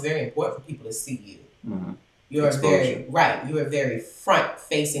out, it's very important for people to see you. You're a very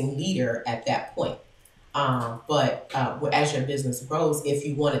front-facing leader at that point. But as your business grows, if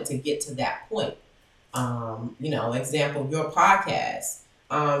you wanted to get to that point, example, your podcast,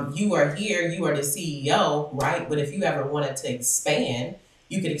 you are here, you are the CEO, right? But if you ever wanted to expand,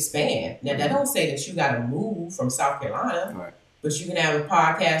 you could expand. Now, that don't say that you got to move from South Carolina, but you can have a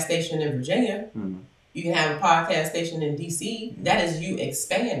podcast station in Virginia. You can have a podcast station in DC. That is you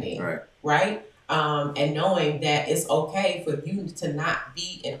expanding, right? And knowing that it's okay for you to not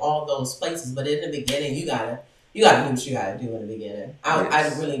be in all those places, but in the beginning, you gotta do what you gotta do in the beginning.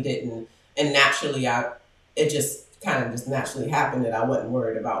 I really didn't, and naturally, it just kind of naturally happened that I wasn't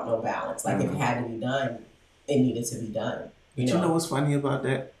worried about no balance. Like if it had to be done, it needed to be done. You know what's funny about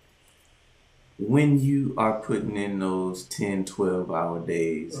that? When you are putting in those 10, 12-hour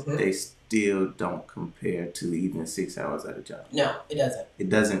days, they still don't compare to even 6 hours at a job. No, it doesn't. It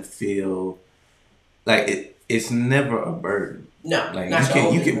doesn't feel like it's never a burden. No, like not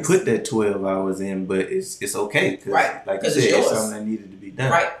you can put that 12 hours in, but it's okay because, right. like you said, it's something that needed to be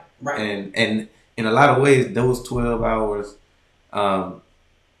done. Right, right. And in a lot of ways, those 12 hours,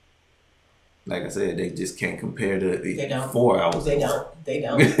 like I said, they just can't compare to 4 hours. They don't. They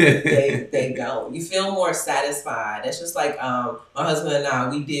don't. You feel more satisfied. It's just like my husband and I,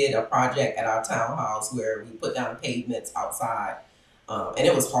 we did a project at our townhouse where we put down pavements outside. And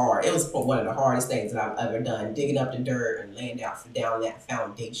it was hard. It was one of the hardest things that I've ever done, digging up the dirt and laying down that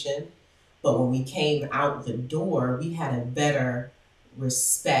foundation. But when we came out the door, we had a better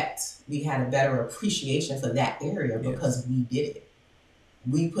respect. We had a better appreciation for that area because we did it.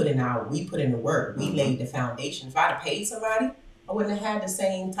 We put in the work. We laid the foundation. If I'd have paid somebody, I wouldn't have had the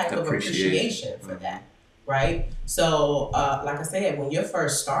same type of appreciation for that. Right? So, like I said, when you're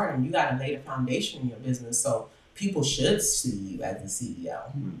first starting, you got to lay the foundation in your business. So people should see you as the CEO.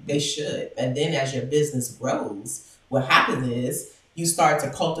 They should. And then as your business grows, what happens is you start to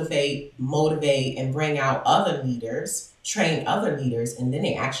cultivate, motivate, and bring out other leaders, train other leaders, and then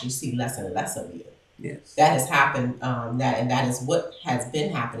they actually see less and less of you. Yes. That has happened, that is what has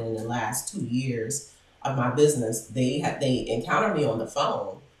been happening in the last 2 years of my business. They encounter me on the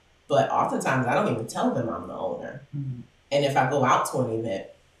phone, but oftentimes I don't even tell them I'm the owner. And if I go out to an event,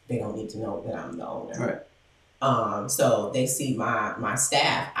 they don't need to know that I'm the owner. Right. So they see my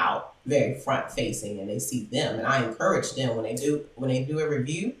staff out very front facing, and they see them, and I encourage them when they do a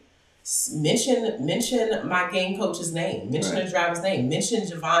review, mention my game coach's name, mention the driver's name, mention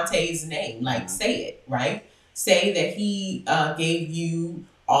Javante's name, like say it, right? Say that he gave you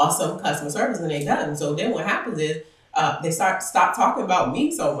awesome customer service, and they done. So then what happens is they stop talking about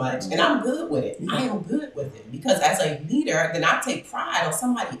me so much, and I'm good with it. I am good with it because as a leader, then I take pride on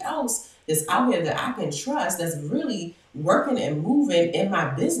somebody else that's out here that I can trust, that's really working and moving in my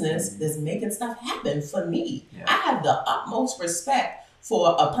business, that's making stuff happen for me. I have the utmost respect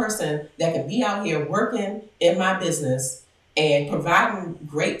for a person that can be out here working in my business and providing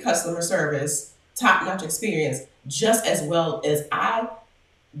great customer service, top-notch experience, just as well as I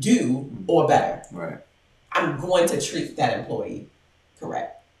do or better. Right. I'm going to treat that employee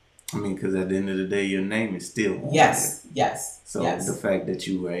correct. I mean, because at the end of the day, your name is still on yes. So the fact that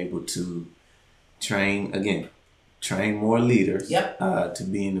you were able to train more leaders to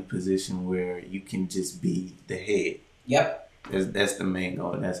be in a position where you can just be the head. That's the main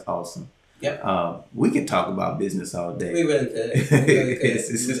goal. That's awesome. We could talk about business all day. We really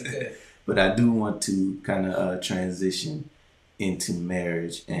could. But I do want to kind of transition into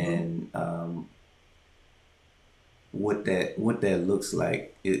marriage and what that looks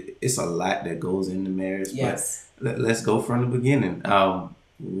like. It's a lot that goes into marriage. Yes. But let's go from the beginning.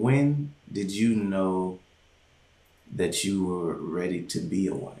 When did you know that you were ready to be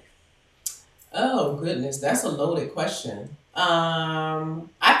a wife? Oh goodness, that's a loaded question.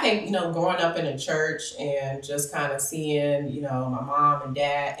 I think, growing up in a church and just kind of seeing, my mom and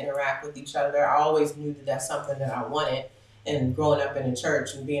dad interact with each other, I always knew that that's something that I wanted. And growing up in a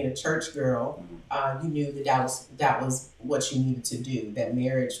church and being a church girl, you knew that was what you needed to do. That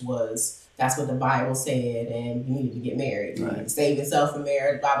marriage that's what the Bible said, and you needed to get married. You needed to save yourself from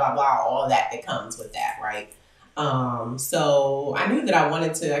marriage, blah, blah, blah, all that comes with that, right? So I knew that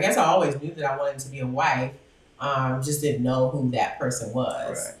I guess I always knew that I wanted to be a wife, just didn't know who that person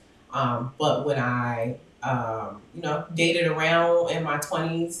was. But when I, dated around in my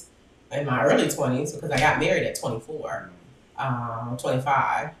early 20s, because I got married at 24,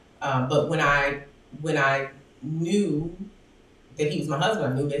 25. But when I knew that he was my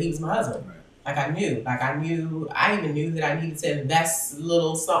husband, I knew that he was my husband. I even knew that I needed to invest a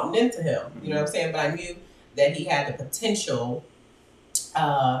little something into him. You know what I'm saying? But I knew that he had the potential.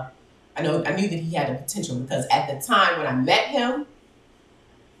 I knew that he had the potential because at the time when I met him,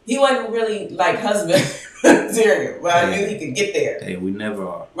 he wasn't really like husband material, but I knew he could get there. Hey, we never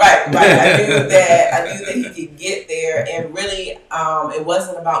are. Right. I knew that he could get there, and really, it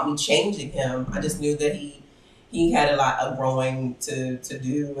wasn't about me changing him. I just knew that he had a lot of growing to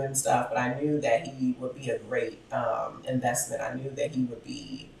do and stuff, but I knew that he would be a great investment. I knew that he would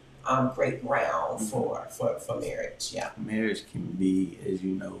be great ground for marriage. Yeah. Marriage can be, as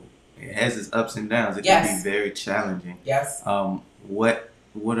you know, it has its ups and downs. It can be very challenging. Yes.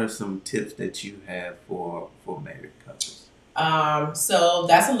 What are some tips that you have for married couples? So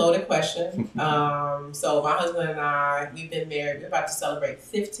that's a loaded question. So my husband and I, we've been married. We're about to celebrate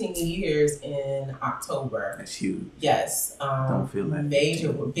 15 years in October. That's huge. Yes. Don't feel like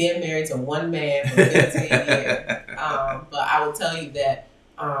major. We're being married to one man for 15 years. But I will tell you that.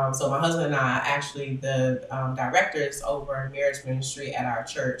 So my husband and I are actually the directors over marriage ministry at our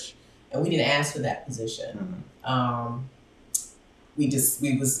church. and we didn't ask for that position. We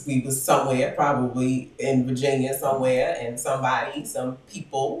was somewhere, probably in Virginia somewhere, and some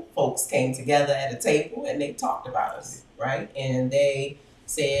people, folks came together at a table and they talked about us, right? And they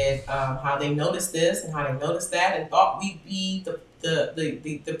said how they noticed this and how they noticed that, and thought we'd be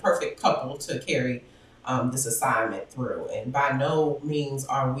the perfect couple to carry this assignment through. And by no means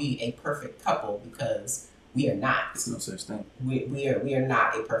are we a perfect couple, because we are not. There's no such thing. We are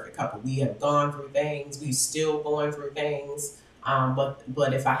not a perfect couple. We have gone through things. We're still going through things.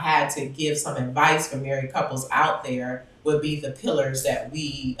 But if I had to give some advice for married couples out there, would be the pillars that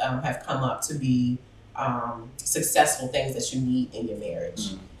we have come up to be successful things that you need in your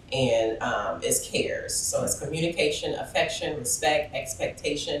marriage. And it's cares. So it's communication, affection, respect,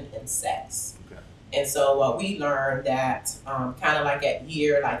 expectation, and sex. Okay. And so we learned that kind of like at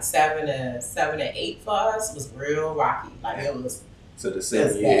year like 7 to 8 for us was real rocky. Like it was. So the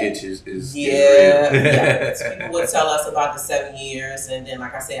 7 year itch is real. Yeah. People would tell us about the 7 years, and then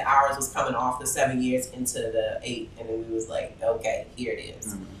like I said, ours was coming off the 7 years into the 8, and then we was like, okay, here it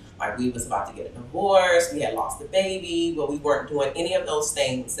is. Like we was about to get a divorce, we had lost the baby, but we weren't doing any of those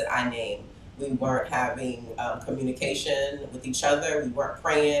things that I named. We weren't having communication with each other. We weren't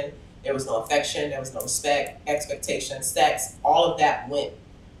praying. There was no affection. There was no respect, expectation, sex. All of that went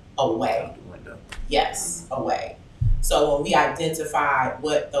away. Out the window. Yes, away. So when we identified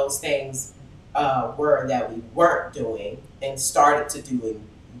what those things were that we weren't doing and started to doing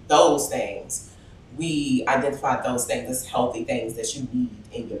those things, we identified those things as healthy things that you need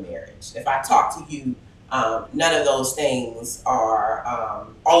in your marriage. If I talk to you, none of those things are,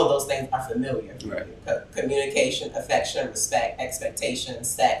 all of those things are familiar. Right. Communication, affection, respect, expectation,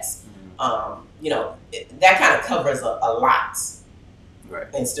 sex. That kind of covers a lot. Right.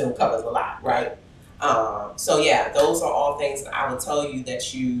 And still covers a lot, right? So yeah, those are all things that I would tell you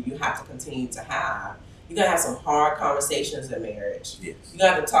that you have to continue to have. You gotta have some hard conversations in marriage. Yes. You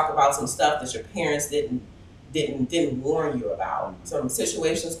gotta talk about some stuff that your parents didn't warn you about. Some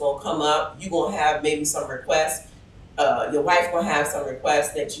situations gonna come up. You gonna have maybe some requests. Your wife gonna have some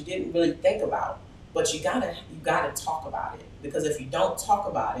requests that you didn't really think about, but you gotta talk about it, because if you don't talk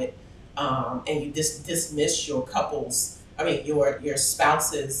about it, and you dismiss your your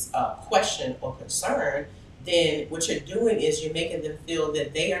spouse's question or concern, then what you're doing is you're making them feel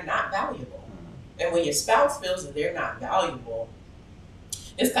that they are not valuable. And when your spouse feels that they're not valuable,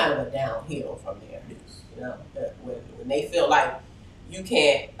 it's kind of a downhill from there. Yes. When they feel like you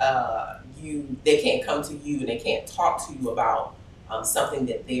can't, they can't come to you and they can't talk to you about something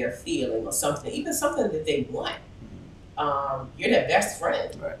that they're feeling, or even something that they want. You're their best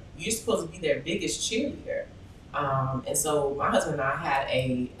friend. Right. You're supposed to be their biggest cheerleader. And so my husband and I had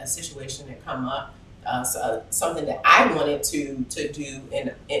a situation that come up, something that I wanted to do,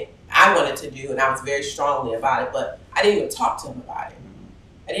 and I was very strongly about it, but I didn't even talk to him about it.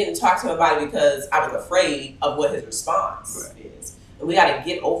 I didn't talk to him about it because I was afraid of what his response is. And we got to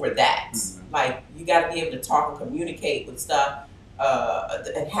get over that. Like, you got to be able to talk and communicate with stuff,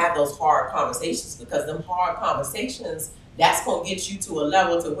 and have those hard conversations, because them hard conversations, that's going to get you to a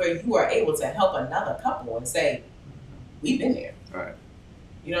level to where you are able to help another couple and say, we've been there. Right.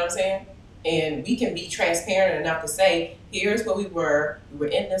 You know what I'm saying? And we can be transparent enough to say, here's where we were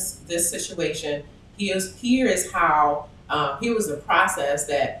in this situation. Here is how, here was the process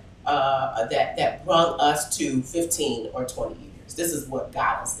that brought us to 15 or 20 years. This is what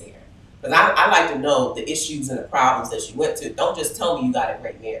got us there. Because I like to know the issues and the problems that you went to. Don't just tell me you got a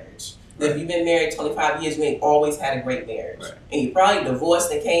great marriage. Right. If you've been married 25 years, you ain't always had a great marriage. Right. And you probably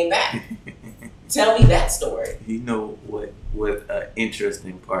divorced and came back. Tell me that story. You know what an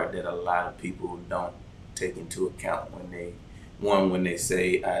interesting part that a lot of people don't take into account when they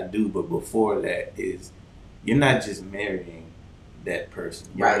say I do, but before that is, you're not just marrying that person.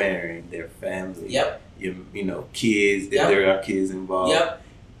 You're marrying their family. Yep. You know, kids, if there are kids involved. Yep.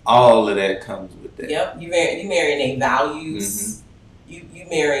 All of that comes with that. Yep. You marrying their values. Mm-hmm. You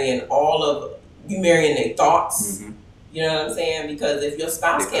marrying their thoughts. Mm-hmm. You know what I'm saying? Because if your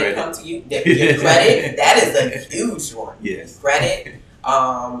spouse can't come to you, your credit, that is a huge one. Yes. Credit.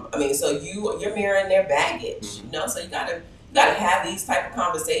 So you're marrying their baggage. Mm-hmm. You know, so you gotta have these type of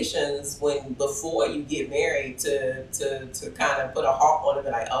conversations before you get married to kind of put a halt on it, and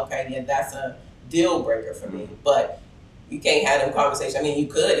be like, okay, yeah, that's a deal breaker for me. But you can't have them conversations. I mean, it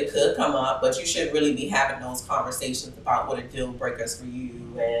could come up, but you should really be having those conversations about what a deal breaker is for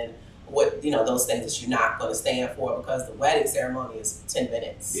you, and what, those things that you're not going to stand for, because the wedding ceremony is 10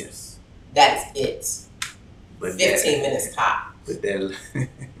 minutes. Yes. That is it. But 15 minutes top. But that,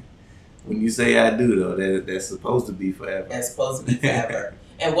 when you say I do, though, that's supposed to be forever. That's supposed to be forever.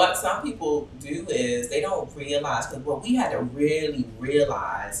 And what some people do is they don't realize, because what we had to really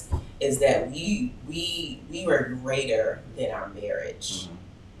realize is that we were greater than our marriage,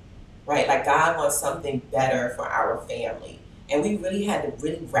 right? Like God wants something better for our family, and we really had to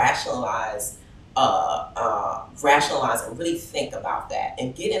really rationalize and really think about that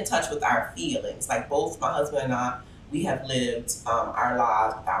and get in touch with our feelings. Like both my husband and I, we have lived our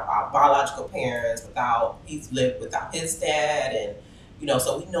lives without our biological parents, he's lived without his dad, and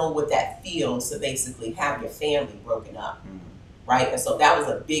so we know what that feels to basically have your family broken up, right? And so that was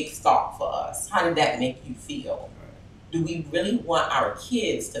a big thought for us. How did that make you feel? Do we really want our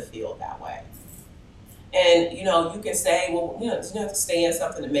kids to feel that way? And you can say, well, you have to stay in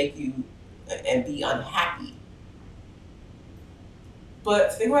something to make you and be unhappy.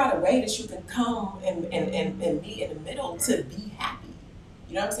 But figure out a way that you can come and be in the middle to be happy.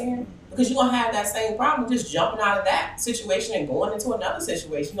 You know what I'm saying? Because you're going to have that same problem just jumping out of that situation and going into another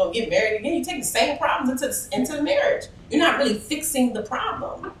situation. You're going to get married again. You take the same problems into the marriage. You're not really fixing the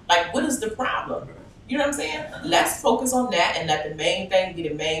problem. Like, what is the problem? You know what I'm saying? Let's focus on that and let the main thing be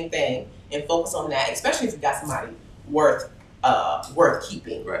the main thing and focus on that, especially if you got somebody worth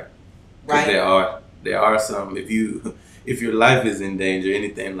keeping. Right. Right. There are some, if your life is in danger,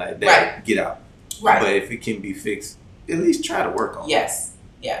 anything like that, get out. Right. But if it can be fixed, at least try to work on it. Yes.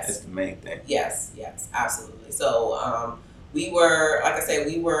 That's the main thing. Yes, absolutely. So we were, like I said,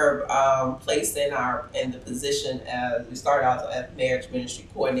 placed in the position as we started out as marriage ministry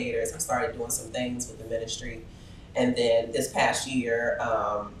coordinators and started doing some things with the ministry. And then this past year,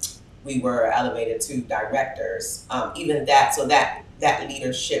 we were elevated to directors. Even that, so that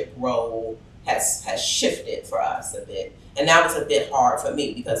leadership role has shifted for us a bit. And that was a bit hard for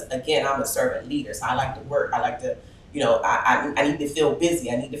me because, again, I'm a servant leader, so I like to work. I like to, I need to feel busy.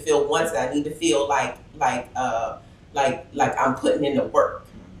 I need to feel wanted. I need to feel like I'm putting in the work,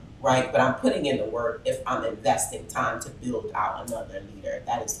 right? But I'm putting in the work if I'm investing time to build out another leader.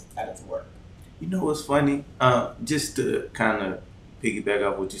 That is work. You know what's funny? Just to kind of piggyback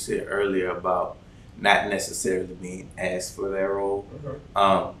off what you said earlier about not necessarily being asked for that role.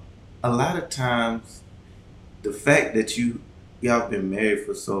 A lot of times, the fact that y'all been married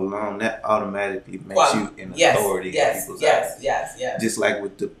for so long, that automatically makes you an authority in people's eyes. Yes. Just like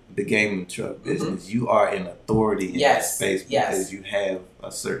with the gaming truck business, you are an authority in that space because you have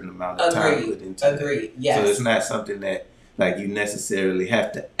a certain amount of time put into it. Agreed. Yes. So it's not something that like you necessarily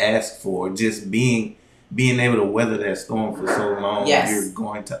have to ask for. Just being able to weather that storm for so long, you're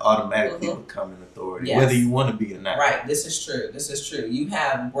going to automatically become an authority, whether you want to be or not. Right. This is true. You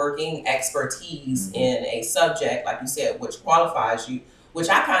have working expertise in a subject, like you said, which qualifies you, which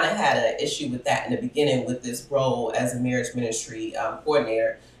I kind of had an issue with that in the beginning with this role as a marriage ministry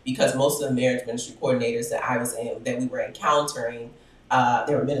coordinator, because most of the marriage ministry coordinators that we were encountering,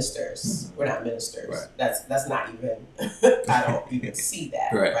 they were ministers. We're not ministers. Right. That's not even, I don't even see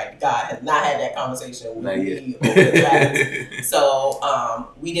that. Right. God has not had that conversation with me over the last.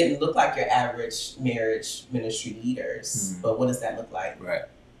 So we didn't look like your average marriage ministry leaders. But what does that look like? Right.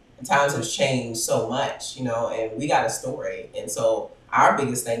 And times have changed so much, and we got a story. And so our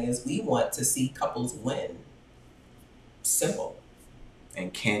biggest thing is we want to see couples win. Simple.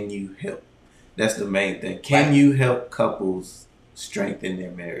 And can you help? That's the main thing. Can you help couples strengthen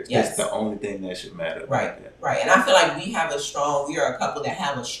their marriage? That's the only thing that should matter. Right. And I feel like we are a couple that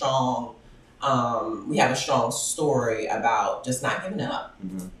have a strong, story about just not giving up.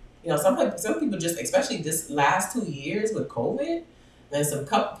 Some people just, especially this last 2 years with COVID, and some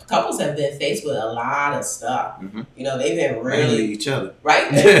couples have been faced with a lot of stuff. They've been really each other. Right.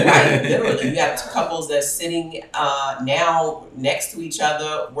 Literally, you got couples that's sitting now next to each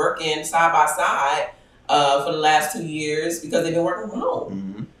other, working side by side for the last 2 years because they've been working from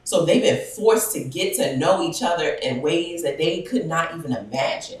home. So they've been forced to get to know each other in ways that they could not even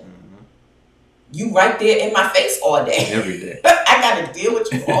imagine. You right there in my face all day. Every day. I got to deal with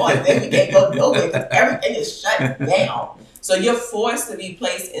you all day. We can't go nowhere because everything is shut down. So you're forced to be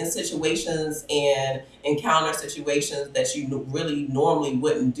placed in situations and encounter situations that you really normally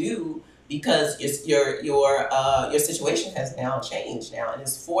wouldn't do because your situation has now changed now, and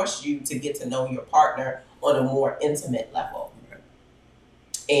it's forced you to get to know your partner on a more intimate level.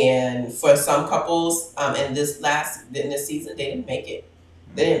 And for some couples, in this season, they didn't make it.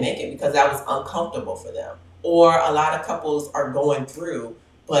 They didn't make it because that was uncomfortable for them. Or a lot of couples are going through.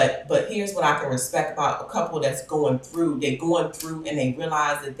 But here's what I can respect about a couple that's going through. They're going through and they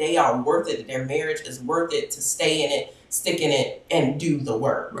realize that they are worth it, that their marriage is worth it to stay in it, stick in it, and do the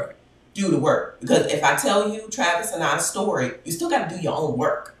work. Right. Do the work. Because if I tell you Travis and I's story, you still got to do your own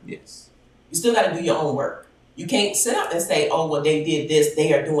work. Yes. You still got to do your own work. You can't sit up and say, oh, well, they did this,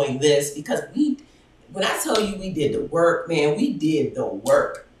 they are doing this. Because when I tell you we did the work, man, we did the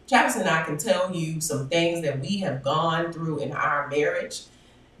work. Travis and I can tell you some things that we have gone through in our marriage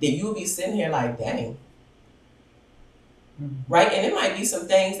that you'll be sitting here like, dang. Right? And it might be some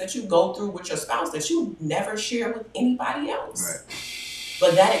things that you go through with your spouse that you never share with anybody else. Right.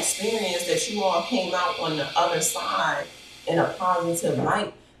 But that experience that you all came out on the other side in a positive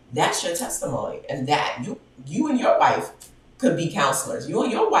light, that's your testimony. And that you and your wife could be counselors. You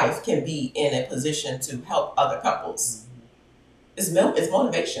and your wife can be in a position to help other couples. It's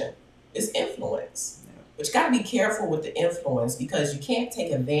motivation. It's influence. Yeah. But you got to be careful with the influence, because you can't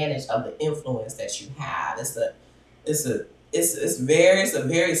take advantage of the influence that you have. It's a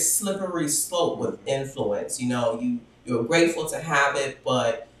very slippery slope with influence. You know, you're grateful to have it,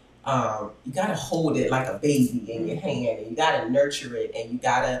 but you gotta hold it like a baby in your hand, and you gotta nurture it, and you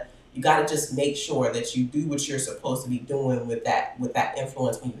gotta just make sure that you do what you're supposed to be doing with that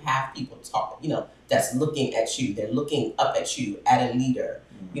influence. When you have people talk, you know, that's looking at you, they're looking up at you at a leader,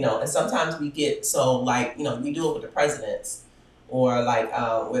 you know. And sometimes we get so, like, you know, we do it with the presidents, or like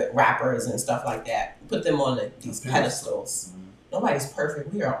with rappers and stuff like that. Put them on these pedestals. Nobody's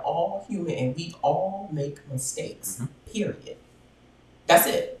perfect. We are all human, and we all make mistakes. Period. That's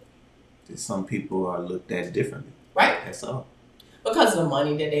it. Some people are looked at differently. Right. That's all. Because of the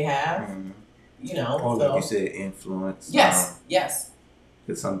money that they have. You know. Or like you said, influence. Yes. Yes.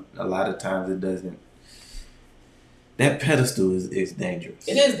 Because a lot of times it doesn't. That pedestal is dangerous.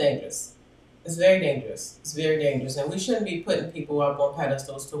 It is dangerous. It's very dangerous. It's very dangerous, and we shouldn't be putting people up on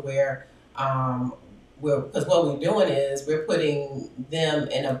pedestals to where, because what we're doing is we're putting them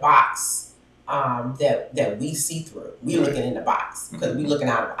in a box that we see through. We're looking in the box because we're looking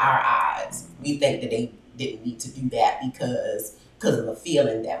out of our eyes. We think that they didn't need to do that because of the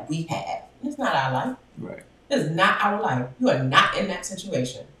feeling that we have. And it's not our life. Right. It's not our life. You are not in that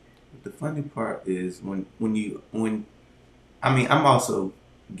situation. But the funny part is when I mean, I'm also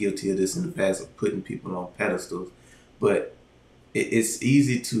guilty of this in the past, of putting people on pedestals, but it's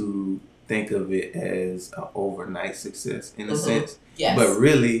easy to think of it as an overnight success in a sense. Yes. But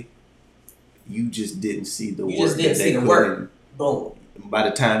really, you just didn't see the work. You just didn't see the work. Boom. By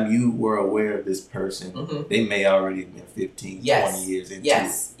the time you were aware of this person, they may already have been 15, 20 years into it.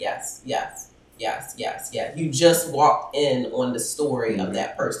 Yes. You just walked in on the story of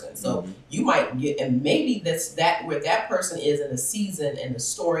that person. So you might get, and maybe that's where that person is in the season and the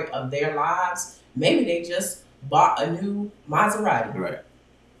story of their lives. Maybe they just bought a new Maserati. Right.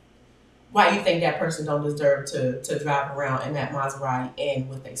 Why do you think that person don't deserve to drive around in that Maserati and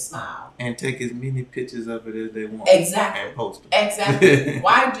with a smile? And take as many pictures of it as they want. Exactly. And post them. Exactly.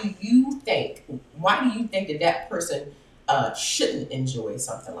 Why do you think that person shouldn't enjoy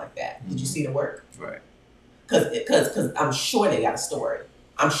something like that? Did you see the work? Right. Because I'm sure they got a story.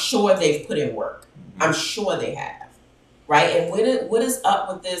 I'm sure they've put in work. I'm sure they have. Right? And what is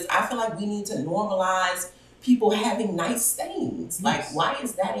up with this? I feel like we need to normalize people having nice things. Like, why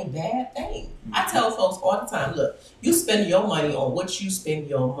is that a bad thing? I tell folks all the time, look, you spend your money on what you spend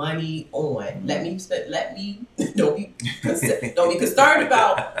your money on. Don't be concerned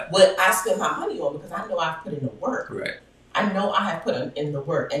about what I spend my money on, because I know I've put in the work. Right. I know I have put in the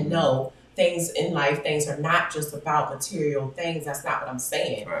work, and no, things in life, things are not just about material things. That's not what I'm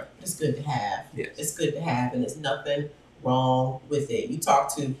saying. Right. It's good to have. Yes. It's good to have, and there's nothing wrong with it. You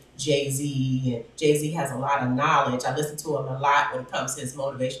talk to Jay-Z, and Jay-Z has a lot of knowledge. I listen to him a lot when it comes to his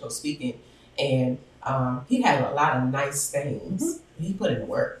motivational speaking, and he has a lot of nice things. He put in the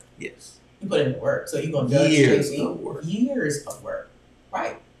work. Yes. He put in the work. So you're going to judge Jay-Z? Years of work.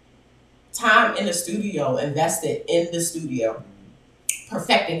 Right. Time in the studio, invested in the studio,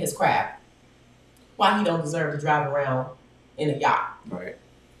 perfecting his craft. Why he don't deserve to drive around in a yacht? Right.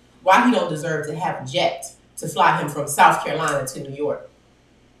 Why he don't deserve to have a jet to fly him from South Carolina to New York?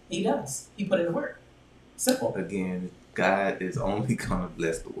 He does. He put in the work. Simple. Again, God is only gonna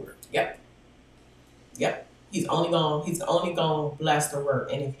bless the work. Yep. He's only gonna bless the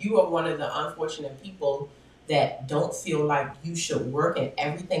work. And if you are one of the unfortunate people that don't feel like you should work and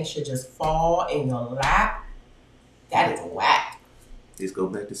everything should just fall in your lap, that is whack. Just go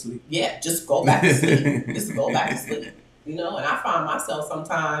back to sleep. Yeah, just go back to sleep. Just go back to sleep. You know, and I find myself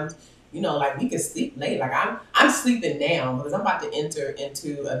sometimes, you know, like we can sleep late. Like I'm sleeping now because I'm about to enter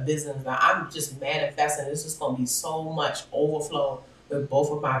into a business that I'm just manifesting. It's just going to be so much overflow with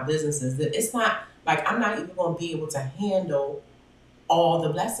both of my businesses that it's not like I'm not even going to be able to handle all the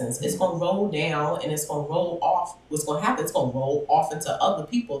blessings. It's going to roll down and it's going to roll off. What's going to happen? It's going to roll off into other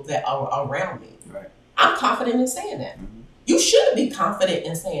people that are around me. Right. I'm confident in saying that. You should be confident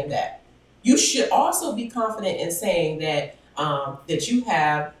in saying that. You should also be confident in saying that that you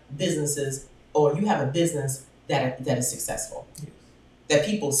have businesses or you have a business that is successful. Yes. That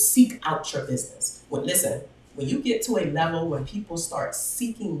people seek out your business. Well, listen, when you get to a level when people start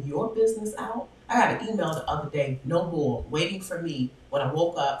seeking your business out, I got an email the other day, no bull, waiting for me when I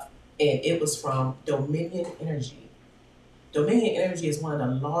woke up, and it was from Dominion Energy. Dominion Energy is one of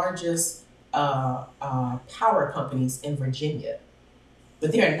the largest power companies in Virginia.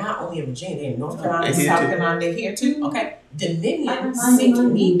 But they're not only in Virginia, they're in North Carolina, South Carolina, they're here too. Okay. Dominion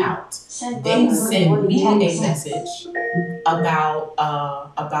sent me out. They sent me a message about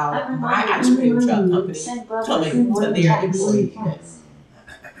my ice cream truck company coming to their employees.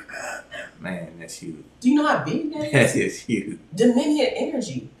 Man, that's huge. Do you know how big that is? That is huge. Dominion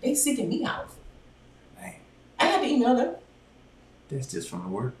Energy, they seeking me out. Man. I had to email them. That's just from the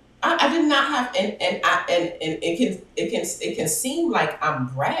work. I did not have, and it can seem like I'm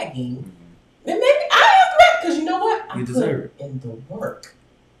bragging. Mm-hmm. And maybe I am bragging because you know what? I you deserve it. In the work.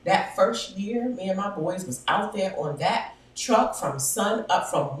 That first year, me and my boys was out there on that truck from sun up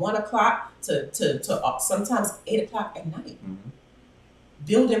from 1 o'clock to sometimes 8 o'clock at night. Mm-hmm.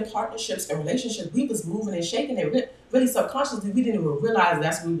 Building partnerships and relationships. We was moving and shaking it really subconsciously. We didn't even realize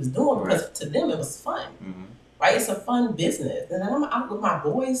that's what we was doing because to them it was fun. Mm-hmm. Right? It's a fun business. And then I'm out with my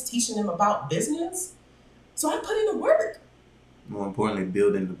boys teaching them about business. So I put in the work. More importantly,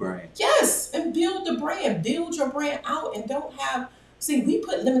 building the brand. Yes, and build the brand. Build your brand out and don't have, see, we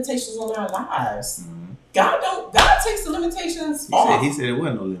put limitations on our lives. Mm-hmm. God takes the limitations off. He said it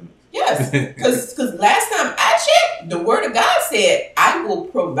wasn't no limit. Yes, because last time I checked, the word of God said, I will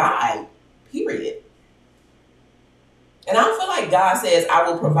provide, period. And I don't feel like God says, I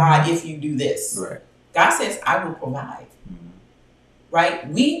will provide if you do this. Right. God says, I will provide. Mm-hmm. Right?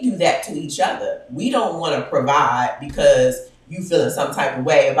 We do that to each other. We don't want to provide because you feeling some type of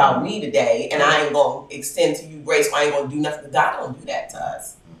way about me today and I ain't going to extend to you grace. I ain't going to do nothing. God don't do that to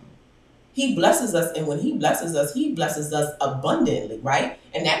us. Mm-hmm. He blesses us, and when he blesses us abundantly, right?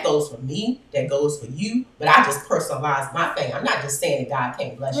 And that goes for me, that goes for you, but I just personalize my thing. I'm not just saying that God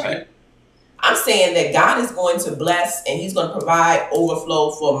can't bless you. I'm saying that God is going to bless and he's going to provide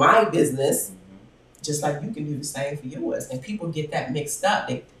overflow for my business, just like you can do the same for yours. And people get that mixed up.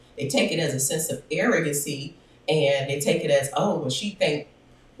 They take it as a sense of arrogancy, and they take it as, oh, well, she think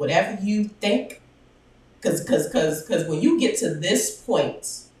whatever you think. Because when you get to this point,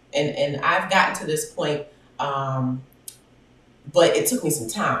 and I've gotten to this point, but it took me some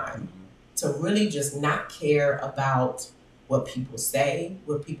time to really just not care about what people say,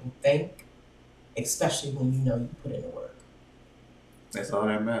 what people think, especially when you know you put in the work. That's all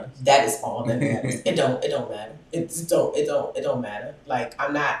that matters. That is all that matters. It don't matter. It don't matter. Like,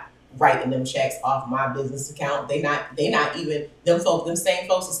 I'm not writing them checks off my business account. They not even them same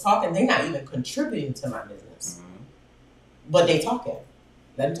folks is talking, they're not even contributing to my business. Mm-hmm. But they talking.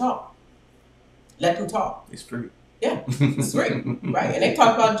 Let them talk. Let them talk. It's free. Yeah, it's free. Right. And they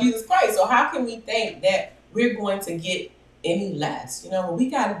talk about Jesus Christ. So how can we think that we're going to get any less? You know, what we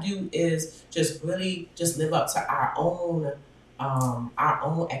got to do is just really just live up to our own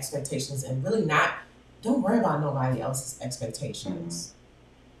expectations, and really don't worry about nobody else's expectations.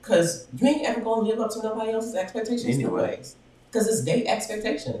 Because you ain't ever going to live up to nobody else's expectations anyways. Because it's their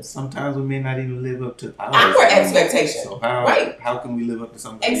expectations. Sometimes we may not even live up to our expectations. So how can we live up to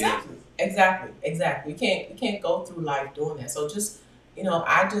somebody else's? Exactly. We can't go through life doing that. So just, you know,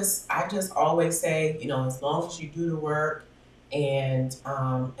 I just always say, you know, as long as you do the work, and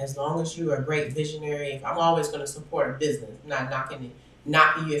as long as you're a great visionary, I'm always going to support a business. I'm not knocking you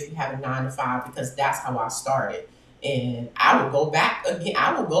if you have a 9 to 5, because that's how I started. And I would go back again.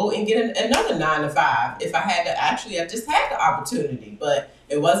 I would go and get another 9 to 5 if I had to. Actually, I just had the opportunity, but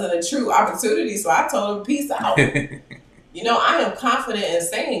it wasn't a true opportunity. So I told him, peace out. You know, I am confident in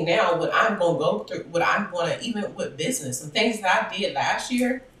saying now what I'm going to go through, what I'm going to, even with business, some things that I did last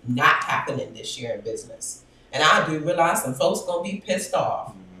year, not happening this year in business. And I do realize some folks going to be pissed off.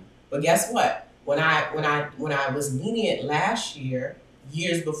 Mm-hmm. But guess what? When I was lenient last year,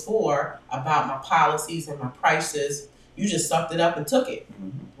 years before, about my policies and my prices, you just sucked it up and took it,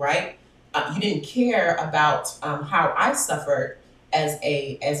 right? You didn't care about how I suffered as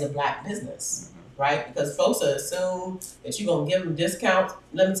a Black business, right? Because folks assume that you're going to give them discounts.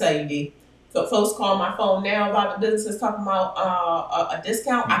 Let me tell you, D, so folks call my phone now about the businesses talking about a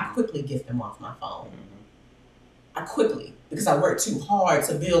discount. I quickly get them off my phone. Because I worked too hard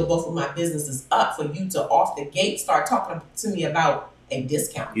to build both of my businesses up for you to off the gate start talking to me about a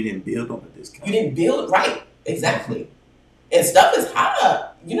discount. You didn't build on the discount. You didn't build, right? Exactly. And stuff is high.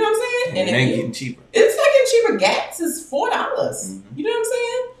 You know what I'm saying? And it ain't getting cheaper. It's not getting cheaper. Gas is $4. You know what I'm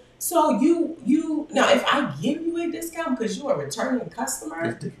saying? So you now, if I give you a discount because you're a returning customer,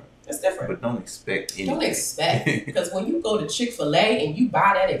 It's different. it's different. But don't expect anything. Don't expect, because when you go to Chick-fil-A and you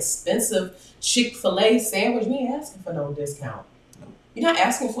buy that expensive Chick-fil-A sandwich, you ain't asking for no discount. No. You're not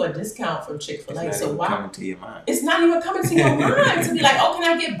asking for a discount from Chick-fil-A. It's not even coming to your mind. It's not even coming to your mind to be like, oh,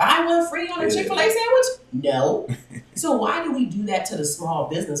 can I get buy one free on a Chick-fil-A sandwich? No. So why do we do that to the small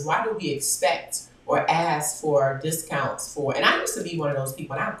business? Why do we expect or ask for discounts for? And I used to be one of those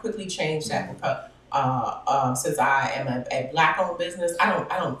people, and I quickly changed that because since I am a Black-owned business, I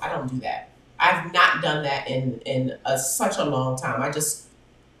don't do that. I've not done that in such a long time. I just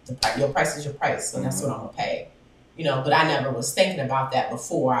your price is your price, so that's what I'm gonna pay. But I never was thinking about that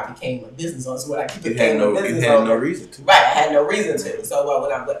before I became a business owner. So when I became a business owner, you had no reason to. Right, I had no reason to.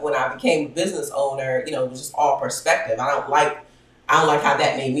 So when I became a business owner, it was just all perspective. I don't like how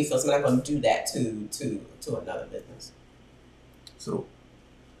that made me feel. So I'm not going to do that to another business. So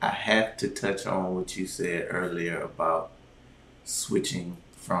I have to touch on what you said earlier about switching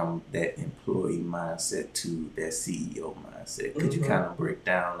from that employee mindset to that CEO mindset. Could you kind of break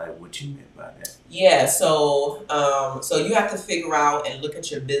down like what you meant by that? Yeah, so you have to figure out and look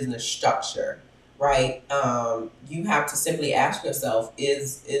at your business structure, right? You have to simply ask yourself,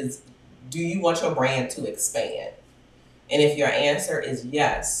 do you want your brand to expand? And if your answer is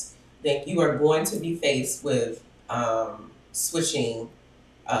yes, then you are going to be faced with switching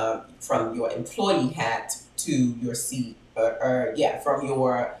from your employee hat to your from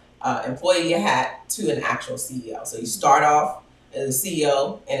your employee hat to an actual CEO. So you start off as a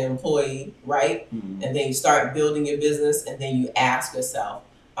CEO and an employee, right? Mm-hmm. And then you start building your business, and then you ask yourself,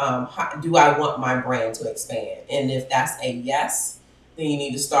 do I want my brand to expand? And if that's a yes, then you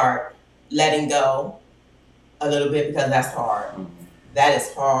need to start letting go a little bit, because that's hard. Mm-hmm. That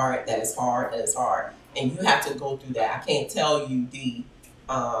is hard. That is hard. That is hard. And you have to go through that. I can't tell you you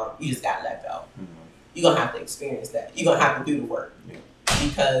just got to let go. Mm-hmm. You're going to have to experience that. You're going to have to do the work. Yeah.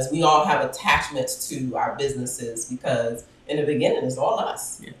 Because we all have attachments to our businesses, because in the beginning, it's all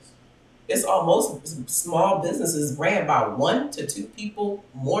us. Yes. It's most small businesses ran by 1 to 2 people,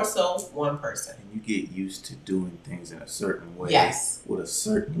 more so 1 person. And you get used to doing things in a certain way. Yes. With a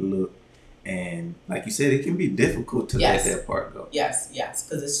certain look. And like you said, it can be difficult to let that part go. Yes,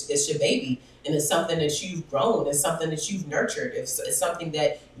 because it's your baby, and it's something that you've grown. It's something that you've nurtured. It's something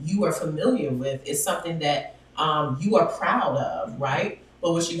that you are familiar with. It's something that you are proud of, right?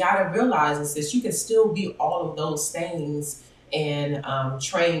 But what you got to realize is that you can still be all of those things and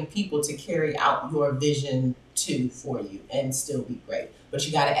train people to carry out your vision for you and still be great. But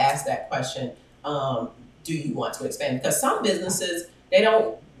you got to ask that question, do you want to expand? Because some businesses, they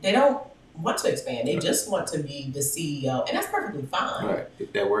don't want to expand. They just want to be the CEO, and that's perfectly fine. Right.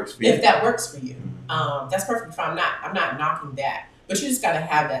 If that works for you. That's perfectly fine. I'm not knocking that. But you just got to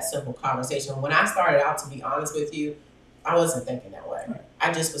have that simple conversation. When I started out, to be honest with you, I wasn't thinking that way. Right.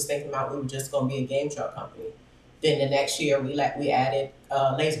 I just was thinking about we were just going to be a game truck company. Then the next year we added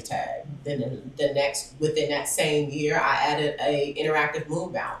laser tag. Then within that same year, I added a interactive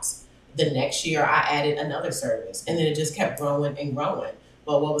moon bounce. The next year I added another service, and then it just kept growing and growing.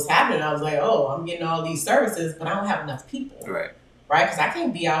 But what was happening, I was like, I'm getting all these services, but I don't have enough people. Right. Right? Because I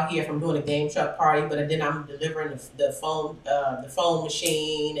can't be out here from doing a game truck party, but then I'm delivering the phone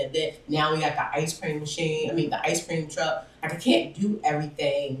machine, and then now we got the ice cream machine. The ice cream truck. Like, I can't do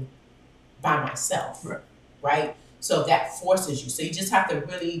everything by myself. Right? So that forces you. So you just have to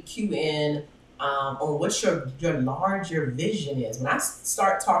really cue in on what your larger vision is. When I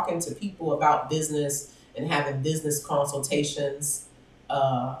start talking to people about business and having business consultations,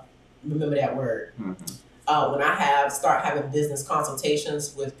 remember that word. Mm-hmm. When I start having business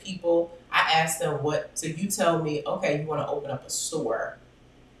consultations with people, I ask them so you tell me, okay, you want to open up a store.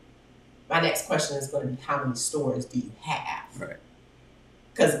 My next question is going to be, how many stores do you have? Right.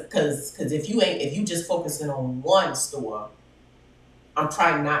 Because if you just focusing on 1 store, I'm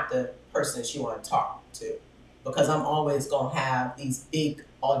probably not the person that you want to talk to, because I'm always going to have these big,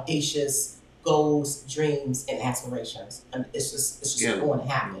 audacious goals, dreams, and aspirations. And it's just going to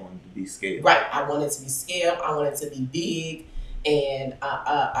happen. You want it to be scaled. Right. I want it to be scaled. I want it to be big, and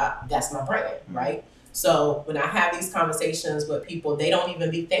that's my brand, right? So when I have these conversations with people, they don't even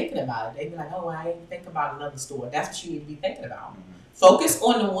be thinking about it. They be like, I didn't think about another store. That's what you need to be thinking about. Mm-hmm. Focus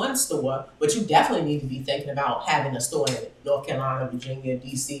on the 1 store, but you definitely need to be thinking about having a store in North Carolina, Virginia,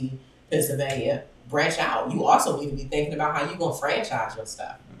 DC, Pennsylvania. Branch out. You also need to be thinking about how you're going to franchise your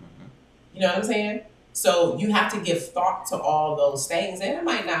stuff. Mm-hmm. You know what I'm saying? So you have to give thought to all those things, and it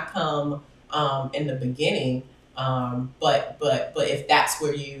might not come in the beginning, but if that's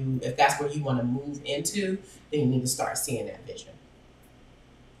where you want to move into, then you need to start seeing that vision.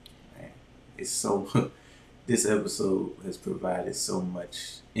 it's so. This episode has provided so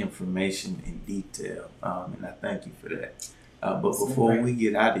much information in detail, and I thank you for that. But before we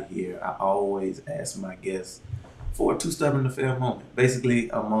get out of here, I always ask my guests for a too stubborn to fail moment. Basically,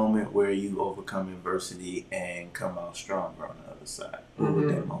 a moment where you overcome adversity and come out stronger on the other side. What would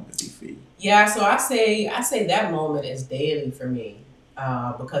that moment be for you? Yeah, so I say that moment is daily for me,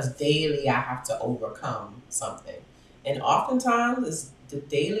 because daily I have to overcome something, and oftentimes it's the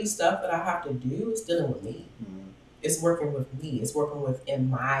daily stuff that I have to do is dealing with me. It's working with me. It's working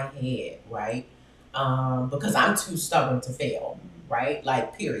within my head, right? Because I'm too stubborn to fail, right?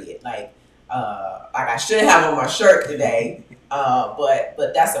 Like, period. Like I should have on my shirt today, but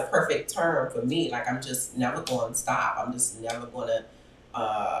that's a perfect term for me. Like, I'm just never going to stop. I'm just never going to.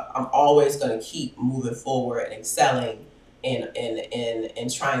 I'm always going to keep moving forward and excelling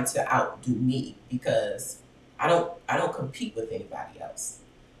and trying to outdo me, because I don't compete with anybody else.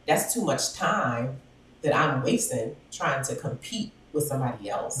 That's too much time that I'm wasting trying to compete with somebody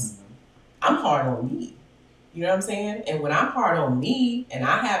else. I'm hard on me. You know what I'm saying? And when I'm hard on me, and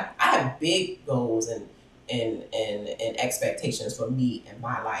I have big goals and expectations for me and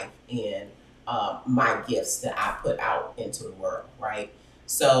my life and my gifts that I put out into the world, right?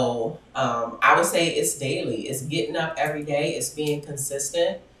 So I would say it's daily. It's getting up every day. It's being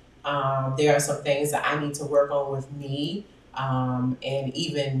consistent. There are some things that I need to work on with me, and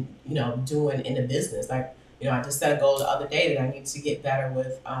even, doing in the business. Like, I just set a goal the other day that I need to get better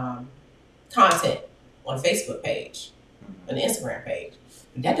with content on a Facebook page, an Instagram page.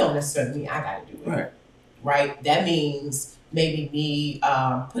 But that don't necessarily mean I got to do it. Right? That means maybe me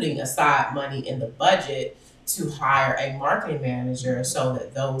putting aside money in the budget to hire a marketing manager so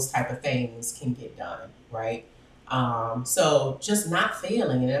that those type of things can get done, right? So just not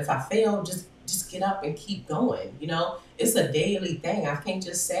failing. And if I fail, just get up and keep going. It's a daily thing. I can't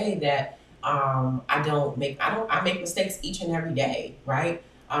just say that I make mistakes each and every day, right?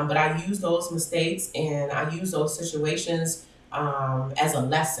 But I use those mistakes and I use those situations as a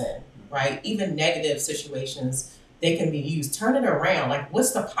lesson, right? Even negative situations, they can be used. Turn it around. Like,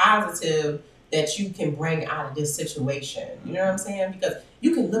 what's the positive that you can bring out of this situation? You know what I'm saying? Because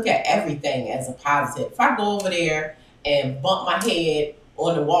you can look at everything as a positive. If I go over there and bump my head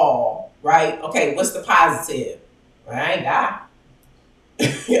on the wall, right? Okay, what's the positive? Well, I ain't die.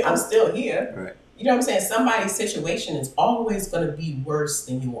 I'm still here. Right. You know what I'm saying? Somebody's situation is always going to be worse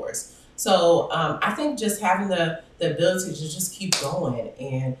than yours. So I think just having the ability to just keep going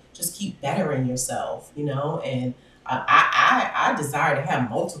and just keep bettering yourself, and I desire to have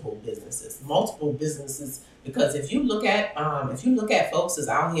multiple businesses, because if you look at folks that's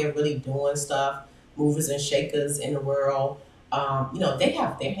out here really doing stuff, movers and shakers in the world, they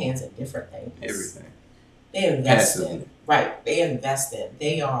have their hands in different things. Everything. They invest in, right? They invest in.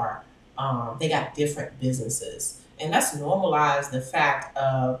 They are. They got different businesses, and let's normalize the fact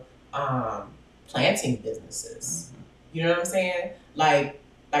of planting businesses. You know what I'm saying? Like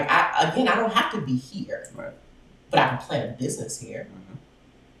I don't have to be here, right, but I can plant a business here.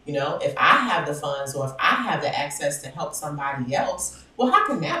 If I have the funds or if I have the access to help somebody else, well, how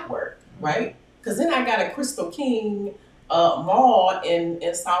can that work, right? Because then I got a Crystal King mall in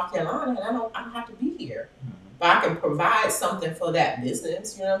South Carolina, and I don't have to be here. But I can provide something for that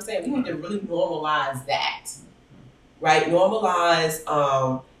business. You know what I'm saying? We need to really normalize that, right? Normalize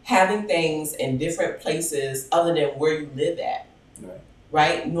having things in different places other than where you live at,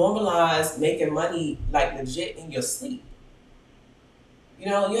 right? Normalize making money like legit in your sleep. You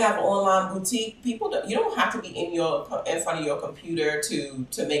have an online boutique. You don't have to be in front of your computer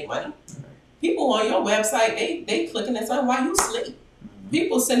to make money. People on your website, they clicking at something while you sleep.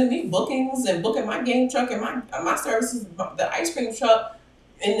 People sending me bookings and booking my game truck and my services, the ice cream truck,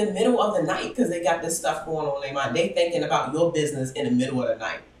 in the middle of the night because they got this stuff going on in their mind. They thinking about your business in the middle of the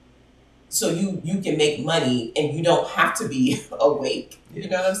night, so you can make money and you don't have to be awake. You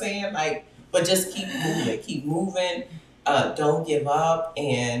know what I'm saying? Like, but just keep moving. Don't give up,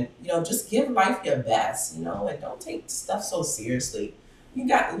 and just give life your best. And don't take stuff so seriously. You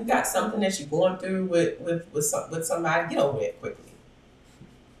got something that you're going through with somebody. Get over it quickly.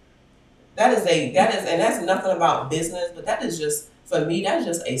 That is, and that's nothing about business, but that is just, for me, that's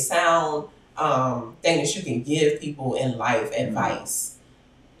just a sound thing that you can give people in life advice.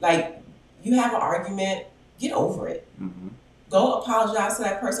 Like, you have an argument, get over it. Go apologize to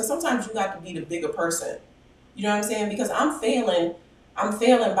that person. Sometimes you got to be the bigger person. You know what I'm saying? Because I'm failing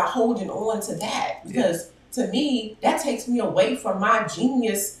by holding on to that. Because to me, that takes me away from my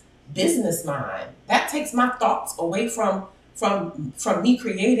genius business mind. That takes my thoughts away from me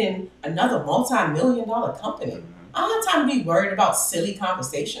creating another multi-million-dollar company. I don't have time to be worried about silly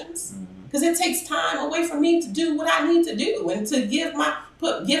conversations. Because it takes time away from me to do what I need to do and to give my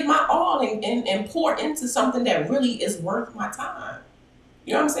all and pour into something that really is worth my time.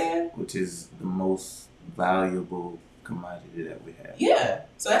 You know what I'm saying? Which is the most valuable commodity that we have. Yeah.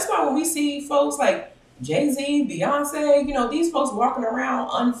 So that's why when we see folks like Jay-Z, Beyonce, these folks walking around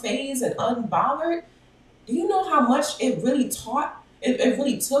unfazed and unbothered, do you know how much it really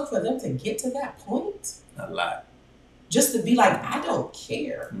took for them to get to that point? A lot. Just to be like, I don't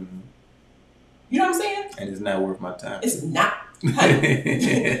care. Mm-hmm. You know what I'm saying? And it's not worth my time. It's not.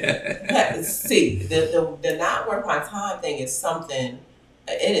 See, the not worth my time thing is something.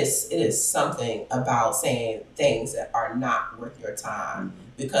 It is something about saying things that are not worth your time. Mm-hmm.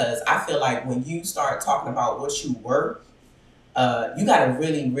 Because I feel like when you start talking about what you worth, you got to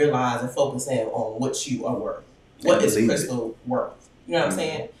really realize and focus in on what you are worth. What is Crystal worth? You know what I'm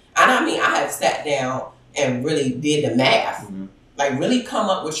saying? And I mean, I have sat down and really did the math. Mm-hmm. Like really come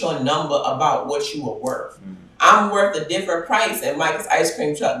up with your number about what you are worth. Mm-hmm. I'm worth a different price in Micah's ice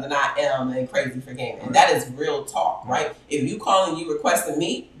cream truck than I am in Crazy for Gaming. And that is real talk, right? If you calling, you requesting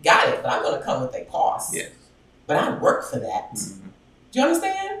me, got it. But I'm going to come with a cost. Yes. But I work for that. Mm-hmm. Do you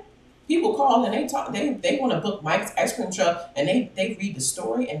understand? People call and they talk. They want to book Mike's ice cream truck, and they read the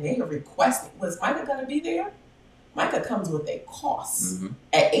story and they are requesting. Was Micah going to be there? Micah comes with a cost. Mm-hmm.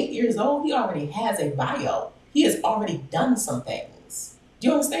 At 8 years old, he already has a bio. He has already done some things. Do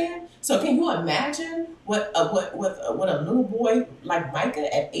you understand? So can you imagine what a little boy like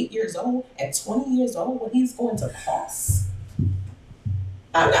Micah at 8 years old, at 20 years old, what he's going to cost?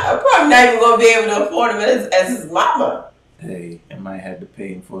 I'm probably not even going to be able to afford him as his mama. Hey, I might have to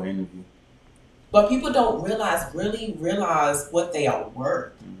pay him for an interview. But people don't really realize what they are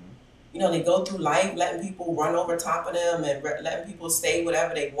worth. Mm-hmm. They go through life letting people run over top of them and letting people say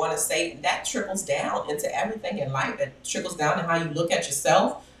whatever they want to say. And that trickles down into everything in life. That trickles down to how you look at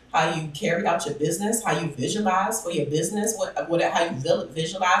yourself, how you carry out your business, how you visualize for your business, how you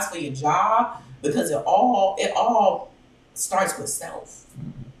visualize for your job. Because it all starts with self.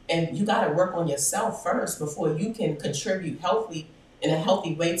 Mm-hmm. And you got to work on yourself first before you can contribute in a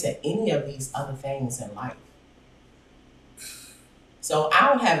healthy way to any of these other things in life. So I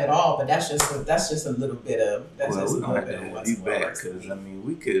don't have it all, but that's just a little bit of that's just a little bit of what's you back because I mean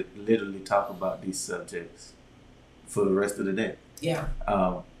we could literally talk about these subjects for the rest of the day. Yeah.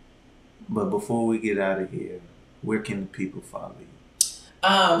 But before we get out of here, where can the people follow you?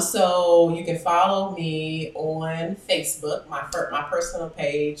 So you can follow me on Facebook. My personal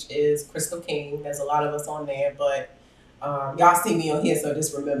page is Crystal King. There's a lot of us on there, but y'all see me on here, so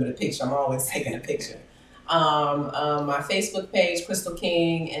just remember the picture. I'm always taking a picture. My Facebook page, Crystal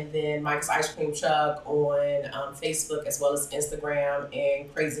King, and then Mike's Ice Cream Truck on Facebook, as well as Instagram,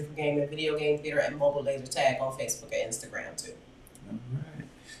 and Crazy for Gaming, Video Game Theater, and Mobile Laser Tag on Facebook and Instagram too. All right.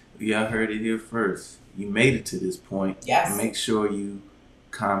 Y'all heard it here first. You made it to this point. Yes. Make sure you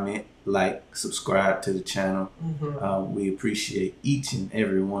comment, like, subscribe to the channel. Mm-hmm. We appreciate each and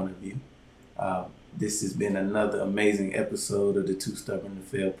every one of you. This has been another amazing episode of the Too Stubborn to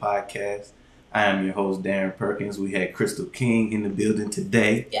Fail podcast. I am your host, Darren Perkins. We had Crystal King in the building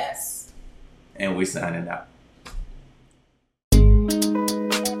today. Yes. And we're signing out.